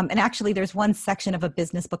 And actually there's one section of a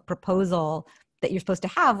business book proposal that you're supposed to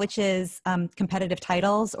have, which is competitive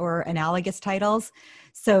titles or analogous titles.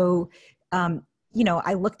 So, you know,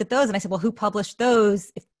 I looked at those and I said, well, who published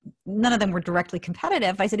those? If none of them were directly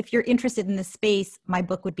competitive, I said, if you're interested in this space, my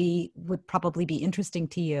book would probably be interesting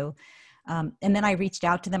to you. And then I reached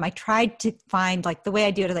out to them. I tried to find, like, the way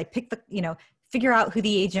I do it is I pick figure out who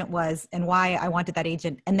the agent was and why I wanted that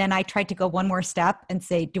agent. And then I tried to go one more step and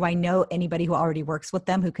say, do I know anybody who already works with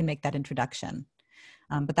them who can make that introduction?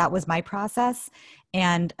 But that was my process.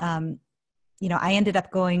 And, you know, I ended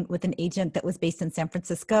up going with an agent that was based in San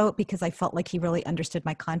Francisco because I felt like he really understood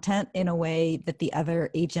my content in a way that the other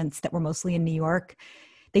agents that were mostly in New York,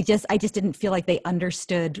 I just didn't feel like they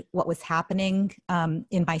understood what was happening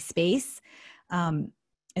in my space.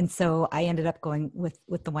 And so I ended up going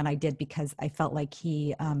with the one I did because I felt like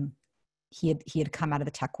he had come out of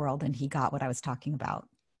the tech world and he got what I was talking about.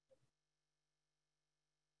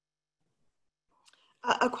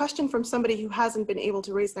 A question from somebody who hasn't been able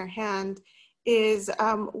to raise their hand is,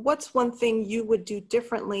 what's one thing you would do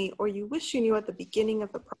differently or you wish you knew at the beginning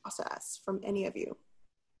of the process from any of you?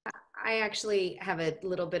 I actually have a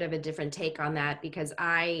little bit of a different take on that because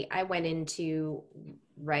I went into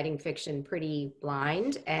writing fiction pretty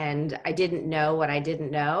blind and I didn't know what I didn't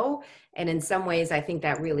know. And in some ways, I think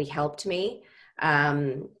that really helped me.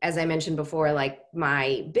 As I mentioned before, like,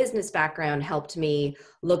 my business background helped me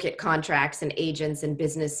look at contracts and agents and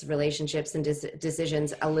business relationships and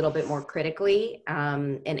decisions a little bit more critically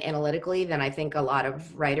and analytically than I think a lot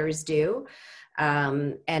of writers do.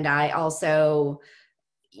 And I also,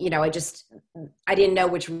 you know, I didn't know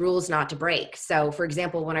which rules not to break. So for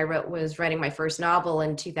example, when I was writing my first novel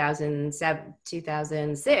in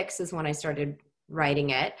 2006 is when I started writing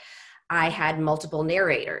it, I had multiple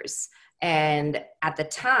narrators. And at the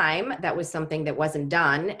time, that was something that wasn't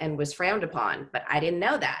done and was frowned upon, but I didn't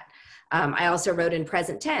know that. I also wrote in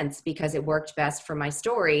present tense because it worked best for my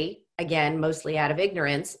story. Again, mostly out of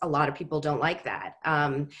ignorance. A lot of people don't like that.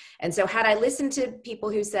 And so had I listened to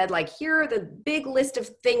people who said, like, here are the big list of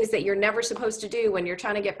things that you're never supposed to do when you're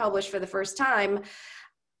trying to get published for the first time,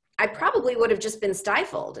 I probably would have just been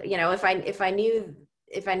stifled. You know, if I knew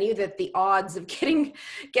that the odds of getting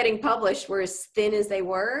published were as thin as they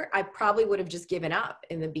were, I probably would have just given up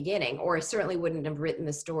in the beginning, or I certainly wouldn't have written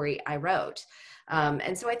the story I wrote.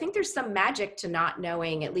 And so I think there's some magic to not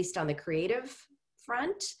knowing, at least on the creative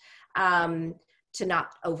front, to not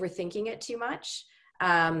overthinking it too much.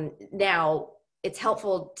 Now, it's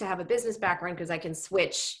helpful to have a business background because I can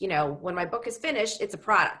switch, you know, when my book is finished, it's a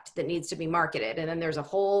product that needs to be marketed. And then there's a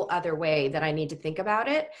whole other way that I need to think about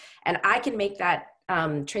it. And I can make that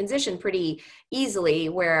transition pretty easily,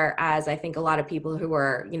 whereas I think a lot of people who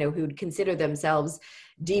are, who'd consider themselves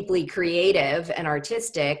deeply creative and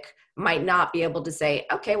artistic might not be able to say,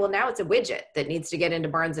 okay, well, now it's a widget that needs to get into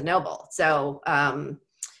Barnes and Noble. So,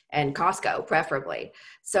 and Costco preferably.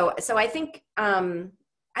 So I think,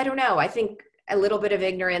 I don't know, I think a little bit of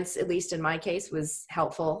ignorance, at least in my case, was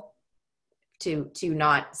helpful to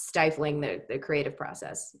not stifling the creative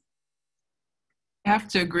process. I have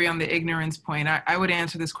to agree on the ignorance point. I would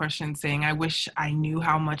answer this question saying, I wish I knew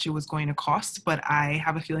how much it was going to cost, but I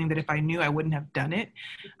have a feeling that if I knew, I wouldn't have done it,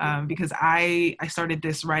 because I started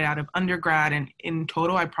this right out of undergrad, and in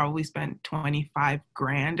total, I probably spent 25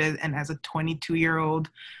 grand. And as a 22-year-old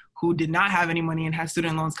who did not have any money and had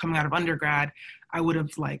student loans coming out of undergrad, I would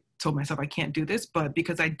have told myself I can't do this, but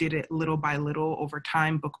because I did it little by little over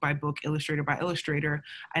time, book by book, illustrator by illustrator,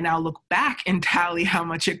 I now look back and tally how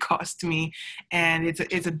much it cost me. And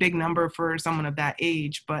it's a big number for someone of that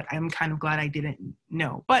age, but I'm kind of glad I didn't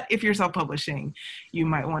know. But if you're self-publishing, you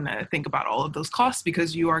might want to think about all of those costs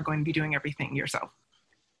because you are going to be doing everything yourself.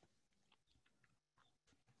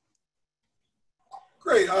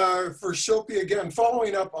 Great. For Shilpi, again,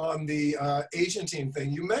 following up on the agenting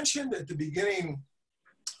thing, you mentioned at the beginning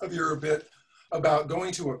of your bit about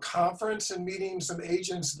going to a conference and meeting some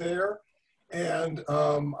agents there. And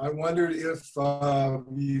I wondered if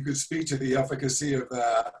you could speak to the efficacy of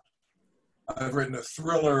that. I've written a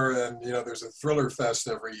thriller, and there's a thriller fest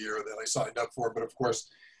every year that I signed up for, but of course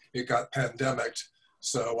it got pandemicked.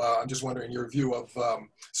 So I'm just wondering your view of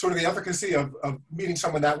sort of the efficacy of meeting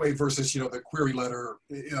someone that way versus, the query letter,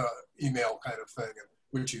 email kind of thing, and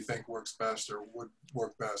which you think works best or would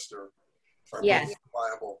work best or are both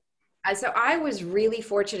viable. So I was really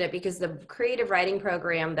fortunate because the creative writing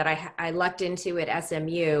program that I lucked into at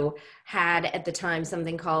SMU had at the time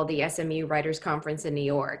something called the SMU Writers Conference in New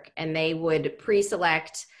York, and they would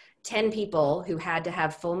pre-select 10 people who had to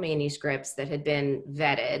have full manuscripts that had been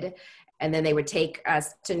vetted. And then they would take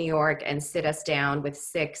us to New York and sit us down with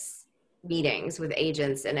 6 meetings with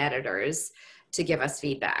agents and editors to give us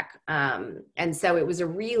feedback. And so it was a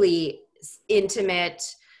really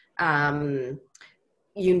intimate,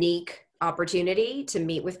 unique opportunity to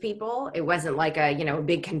meet with people. It wasn't like a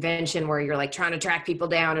big convention where you're trying to track people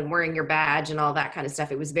down and wearing your badge and all that kind of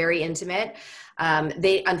stuff. It was very intimate.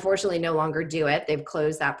 They unfortunately no longer do it. They've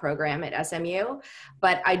closed that program at SMU,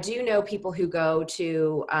 but I do know people who go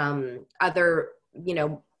to other,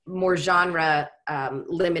 more genre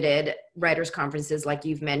limited writers conferences like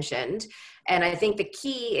you've mentioned. And I think the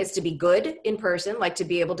key is to be good in person, to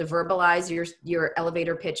be able to verbalize your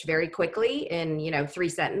elevator pitch very quickly in, 3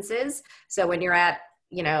 sentences. So when you're at,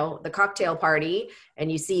 the cocktail party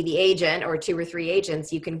and you see the agent or 2 or 3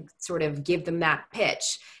 agents, you can sort of give them that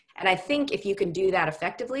pitch. And I think if you can do that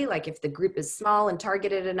effectively, if the group is small and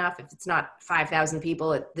targeted enough, if it's not 5,000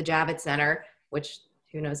 people at the Javits Center, which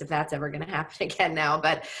who knows if that's ever going to happen again now,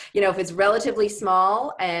 but if it's relatively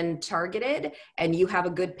small and targeted and you have a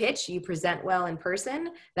good pitch, you present well in person,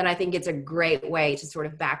 then I think it's a great way to sort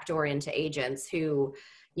of backdoor into agents who,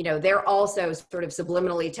 they're also sort of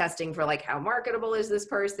subliminally testing for how marketable is this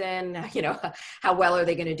person? How well are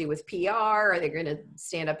they going to do with PR? Are they going to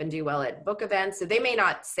stand up and do well at book events? So they may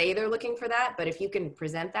not say they're looking for that, but if you can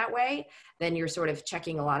present that way, then you're sort of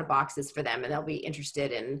checking a lot of boxes for them and they'll be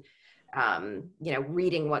interested in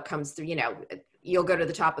reading what comes through. You'll go to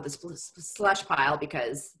the top of the slush pile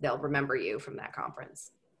because they'll remember you from that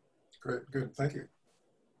conference. Great, good, thank you.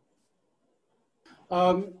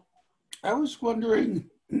 I was wondering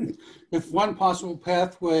if one possible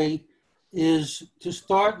pathway is to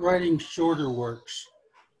start writing shorter works,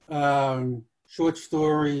 short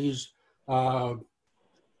stories,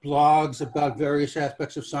 blogs about various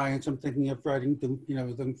aspects of science. I'm thinking of writing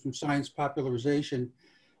them from science popularization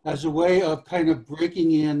as a way of kind of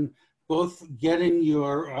breaking in, both getting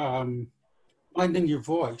your, finding your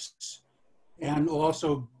voice and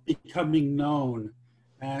also becoming known.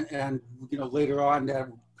 And later on that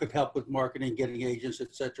could help with marketing, getting agents,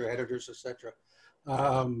 et cetera, editors, et cetera.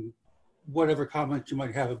 Whatever comments you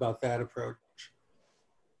might have about that approach.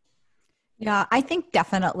 Yeah, I think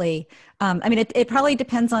definitely. It probably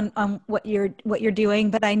depends on what you're doing,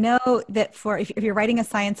 but I know that if you're writing a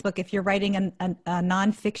science book, if you're writing a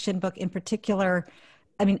nonfiction book in particular,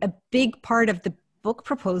 a big part of the book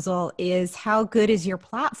proposal is how good is your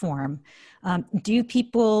platform? Do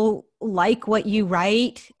people like what you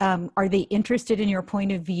write? Are they interested in your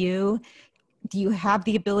point of view? Do you have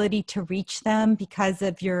the ability to reach them because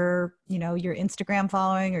of your Instagram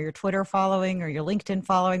following or your Twitter following or your LinkedIn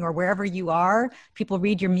following or wherever you are? People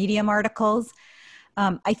read your Medium articles.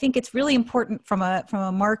 I think it's really important from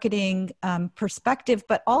a marketing perspective,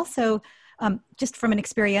 but also just from an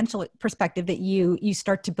experiential perspective that you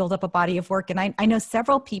start to build up a body of work. And I know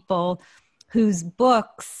several people whose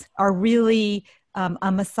books are really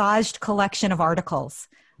a massaged collection of articles.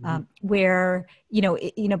 Where,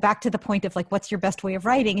 back to the point of like, what's your best way of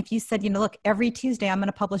writing? If you said, look, every Tuesday I'm going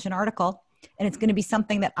to publish an article and it's going to be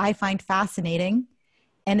something that I find fascinating.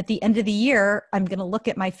 And at the end of the year, I'm going to look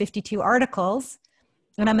at my 52 articles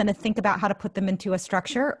and I'm going to think about how to put them into a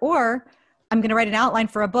structure, or I'm going to write an outline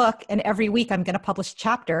for a book. And every week I'm going to publish a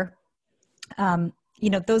chapter.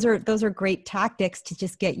 Those are great tactics to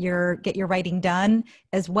just get your writing done,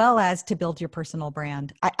 as well as to build your personal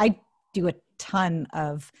brand. I do a ton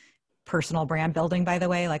of personal brand building, by the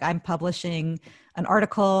way. Like, I'm publishing an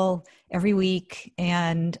article every week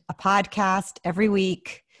and a podcast every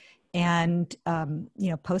week, and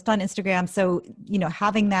post on Instagram. So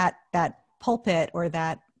having that pulpit or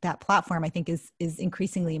that platform, I think is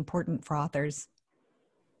increasingly important for authors.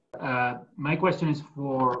 My question is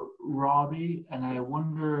for Robbie, and I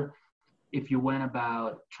wonder if you went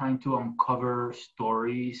about trying to uncover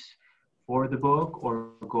stories for the book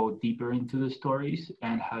or go deeper into the stories,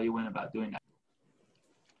 and how you went about doing that.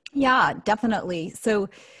 Yeah, definitely. So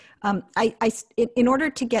in order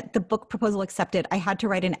to get the book proposal accepted, I had to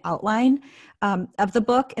write an outline of the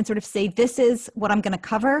book and sort of say, this is what I'm going to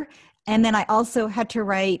cover. And then I also had to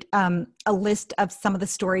write a list of some of the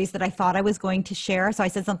stories that I thought I was going to share. So I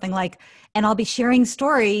said something like, and I'll be sharing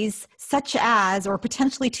stories such as, or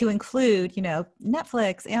potentially to include,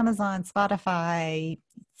 Netflix, Amazon, Spotify,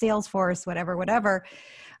 Salesforce, whatever.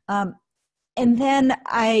 And then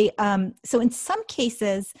so in some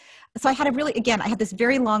cases, so I had I had this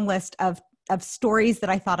very long list of stories that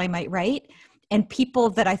I thought I might write and people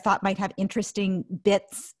that I thought might have interesting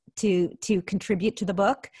bits to contribute to the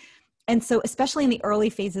book. And so especially in the early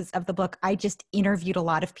phases of the book, I just interviewed a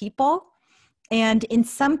lot of people. And in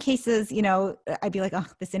some cases, I'd be like, oh,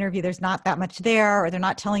 this interview, there's not that much there, or they're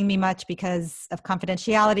not telling me much because of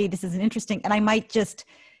confidentiality. This isn't interesting. And I might just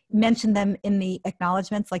mention them in the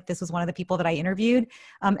acknowledgments, like this was one of the people that I interviewed.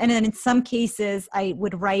 And then in some cases, I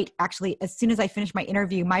would write, actually, as soon as I finished my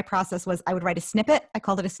interview, my process was I would write a snippet. I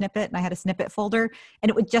called it a snippet, and I had a snippet folder, and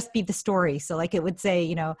it would just be the story. So like it would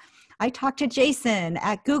say, I talked to Jason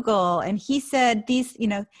at Google, and he said these,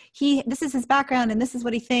 this is his background, and this is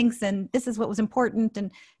what he thinks, and this is what was important.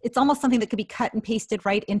 And it's almost something that could be cut and pasted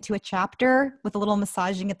right into a chapter with a little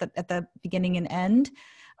massaging at the beginning and end.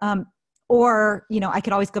 Or, I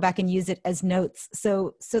could always go back and use it as notes.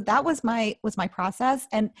 So that was my process.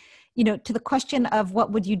 And, to the question of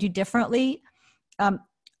what would you do differently,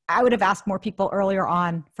 I would have asked more people earlier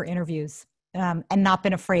on for interviews, and not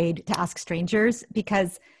been afraid to ask strangers,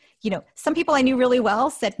 because, some people I knew really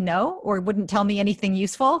well said no, or wouldn't tell me anything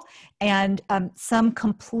useful. And some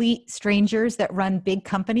complete strangers that run big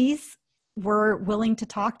companies were willing to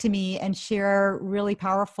talk to me and share really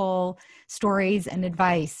powerful stories and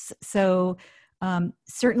advice. So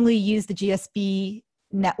certainly use the GSB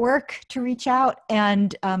network to reach out,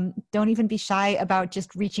 and don't even be shy about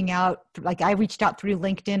just reaching out. Like, I reached out through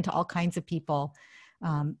LinkedIn to all kinds of people,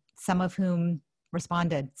 some of whom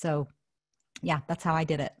responded. So yeah, that's how I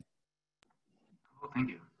did it. Well, thank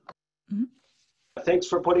you. Mm-hmm. Thanks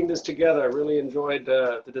for putting this together. I really enjoyed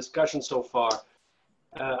the discussion so far.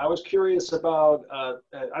 I was curious about,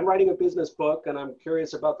 I'm writing a business book, and I'm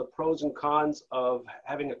curious about the pros and cons of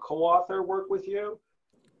having a co-author work with you.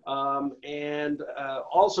 And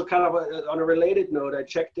also kind of on a related note, I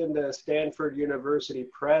checked into Stanford University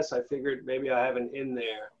Press. I figured maybe I have an in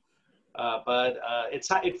there. But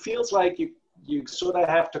it feels like you sort of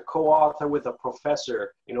have to co-author with a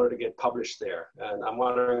professor in order to get published there. And I'm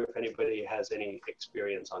wondering if anybody has any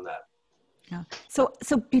experience on that. Yeah. So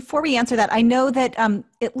before we answer that, I know that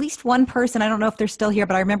at least one person, I don't know if they're still here,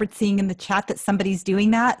 but I remembered seeing in the chat that somebody's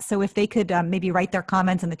doing that. So if they could maybe write their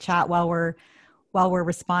comments in the chat while we're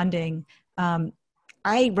responding.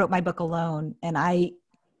 I wrote my book alone, and I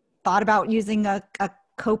thought about using a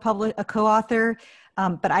co-author,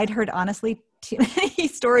 but I'd heard honestly too many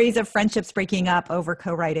stories of friendships breaking up over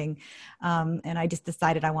co-writing, and I just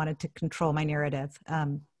decided I wanted to control my narrative.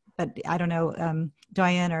 But I don't know,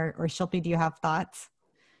 Diane or Shilpi, do you have thoughts?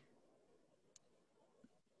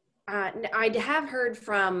 I have heard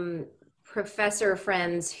from professor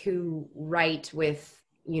friends who write with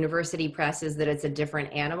university presses that it's a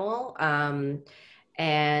different animal.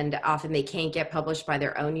 and often they can't get published by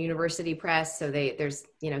their own university press. So there's,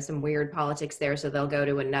 some weird politics there. So they'll go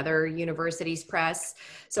to another university's press.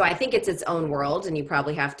 So I think it's its own world, and you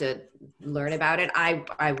probably have to learn about it.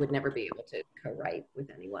 I would never be able to co-write with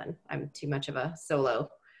anyone. I'm too much of a solo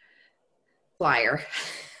flyer.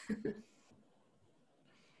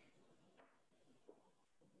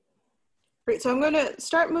 Great, so I'm going to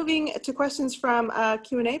start moving to questions from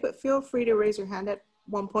Q&A, but feel free to raise your hand at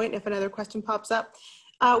one point if another question pops up.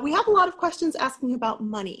 We have a lot of questions asking about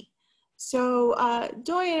money. So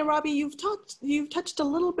Doyen and Robbie, you've touched a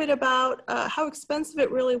little bit about how expensive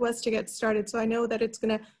it really was to get started. So I know that it's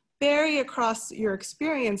going to vary across your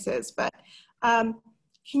experiences, but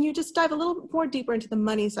can you just dive a little more deeper into the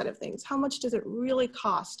money side of things? How much does it really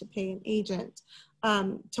cost to pay an agent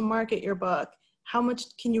to market your book? How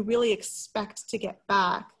much can you really expect to get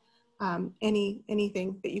back?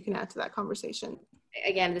 Anything that you can add to that conversation?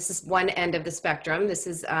 Again, this is one end of the spectrum. This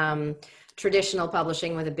is traditional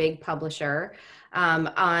publishing with a big publisher.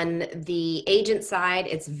 On the agent side,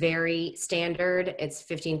 it's very standard. It's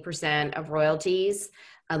 15% of royalties,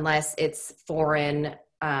 unless it's foreign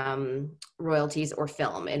royalties or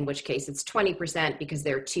film, in which case it's 20% because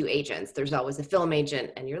there are two agents. There's always a film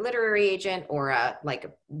agent and your literary agent, or a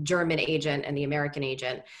German agent and the American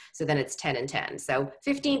agent. So then it's 10 and 10. So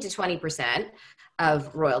 15 to 20%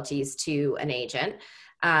 of royalties to an agent.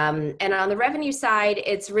 And on the revenue side,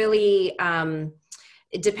 it's really,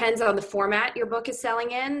 it depends on the format your book is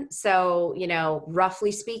selling in. So,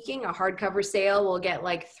 roughly speaking, a hardcover sale will get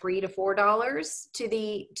like $3 to $4 to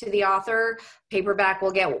the author. Paperback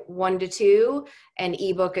will get $1 to $2, and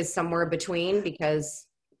ebook is somewhere between, because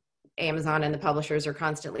Amazon and the publishers are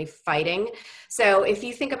constantly fighting. So if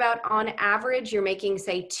you think about, on average, you're making,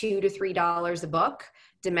 say, $2 to $3 a book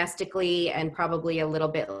domestically, and probably a little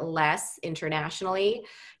bit less internationally.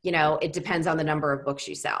 It depends on the number of books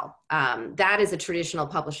you sell. That is a traditional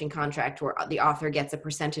publishing contract where the author gets a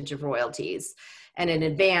percentage of royalties, and an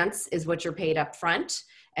advance is what you're paid up front,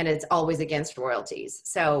 and it's always against royalties.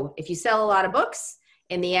 So if you sell a lot of books,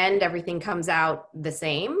 in the end, everything comes out the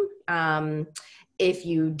same. If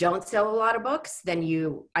you don't sell a lot of books, then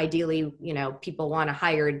you ideally, people want a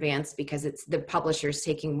higher advance because it's the publisher's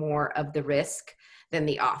taking more of the risk than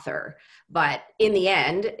the author. But in the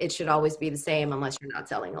end, it should always be the same unless you're not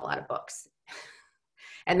selling a lot of books.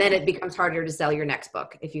 And then it becomes harder to sell your next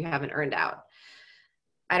book if you haven't earned out.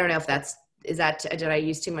 I don't know if did I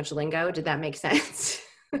use too much lingo? Did that make sense?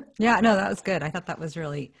 Yeah, no, that was good. I thought that was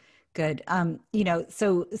really good.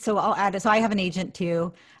 So I'll add, so I have an agent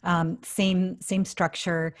too, same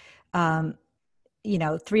structure, $3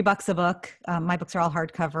 a book. My books are all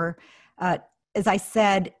hardcover. As I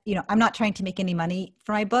said, I'm not trying to make any money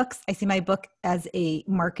for my books. I see my book as a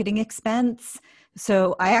marketing expense.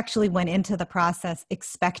 So I actually went into the process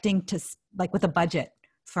expecting to, with a budget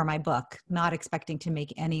for my book, not expecting to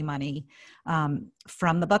make any money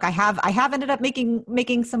from the book. I have ended up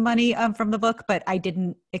making some money from the book, but I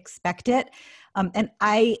didn't expect it. And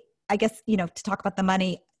I guess, to talk about the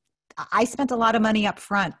money, I spent a lot of money up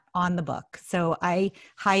front on the book. So I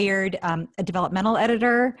hired a developmental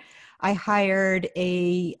editor. I hired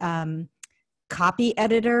a copy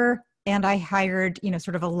editor, and I hired,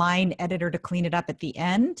 sort of a line editor to clean it up at the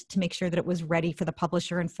end to make sure that it was ready for the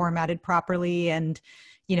publisher and formatted properly. And,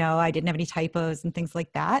 I didn't have any typos and things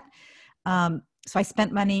like that. So I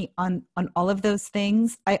spent money on all of those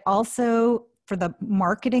things. I also, for the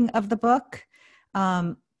marketing of the book,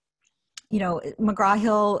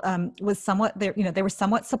 McGraw-Hill was somewhat, they were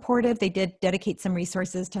somewhat supportive. They did dedicate some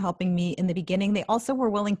resources to helping me in the beginning. They also were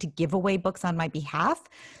willing to give away books on my behalf.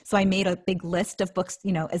 So I made a big list of books,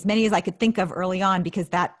 as many as I could think of early on, because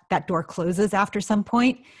that door closes after some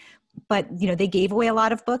point. But, they gave away a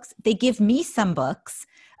lot of books. They give me some books.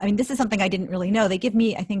 I mean, this is something I didn't really know. They give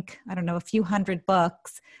me, a few hundred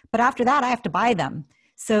books, but after that I have to buy them.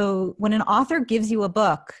 So when an author gives you a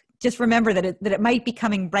book, just remember that it might be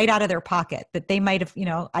coming right out of their pocket, that they might have,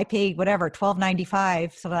 I paid whatever,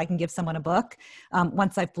 $12.95 so that I can give someone a book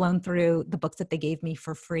once I've blown through the books that they gave me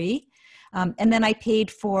for free. And then I paid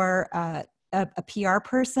for a PR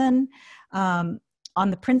person on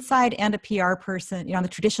the print side, and a PR person, on the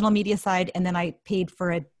traditional media side. And then I paid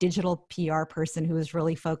for a digital PR person who was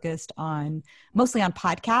really focused mostly on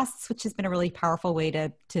podcasts, which has been a really powerful way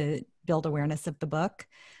to build awareness of the book.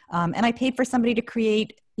 And I paid for somebody to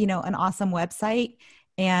create, an awesome website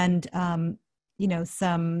and,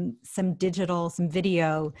 some digital, some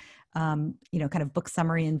video, kind of book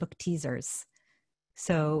summary and book teasers.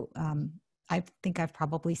 So I think I've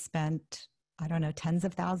probably spent, tens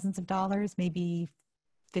of thousands of dollars, maybe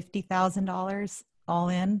 $50,000 all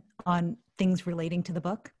in on things relating to the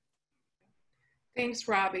book? Thanks,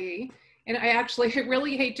 Robbie. And I actually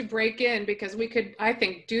really hate to break in because we could, I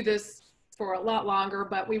think, do this for a lot longer,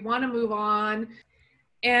 but we want to move on.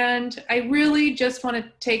 And I really just want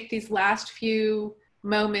to take these last few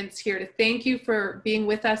moments here to thank you for being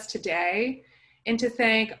with us today and to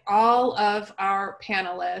thank all of our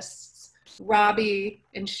panelists, Robbie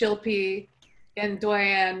and Shilpi and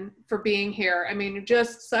Doyen, for being here. I mean,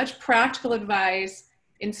 just such practical advice,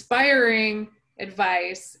 inspiring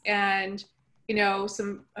advice, and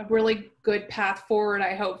a really good path forward,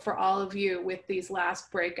 I hope, for all of you with these last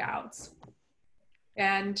breakouts.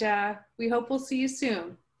 And we hope we'll see you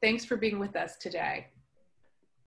soon. Thanks for being with us today.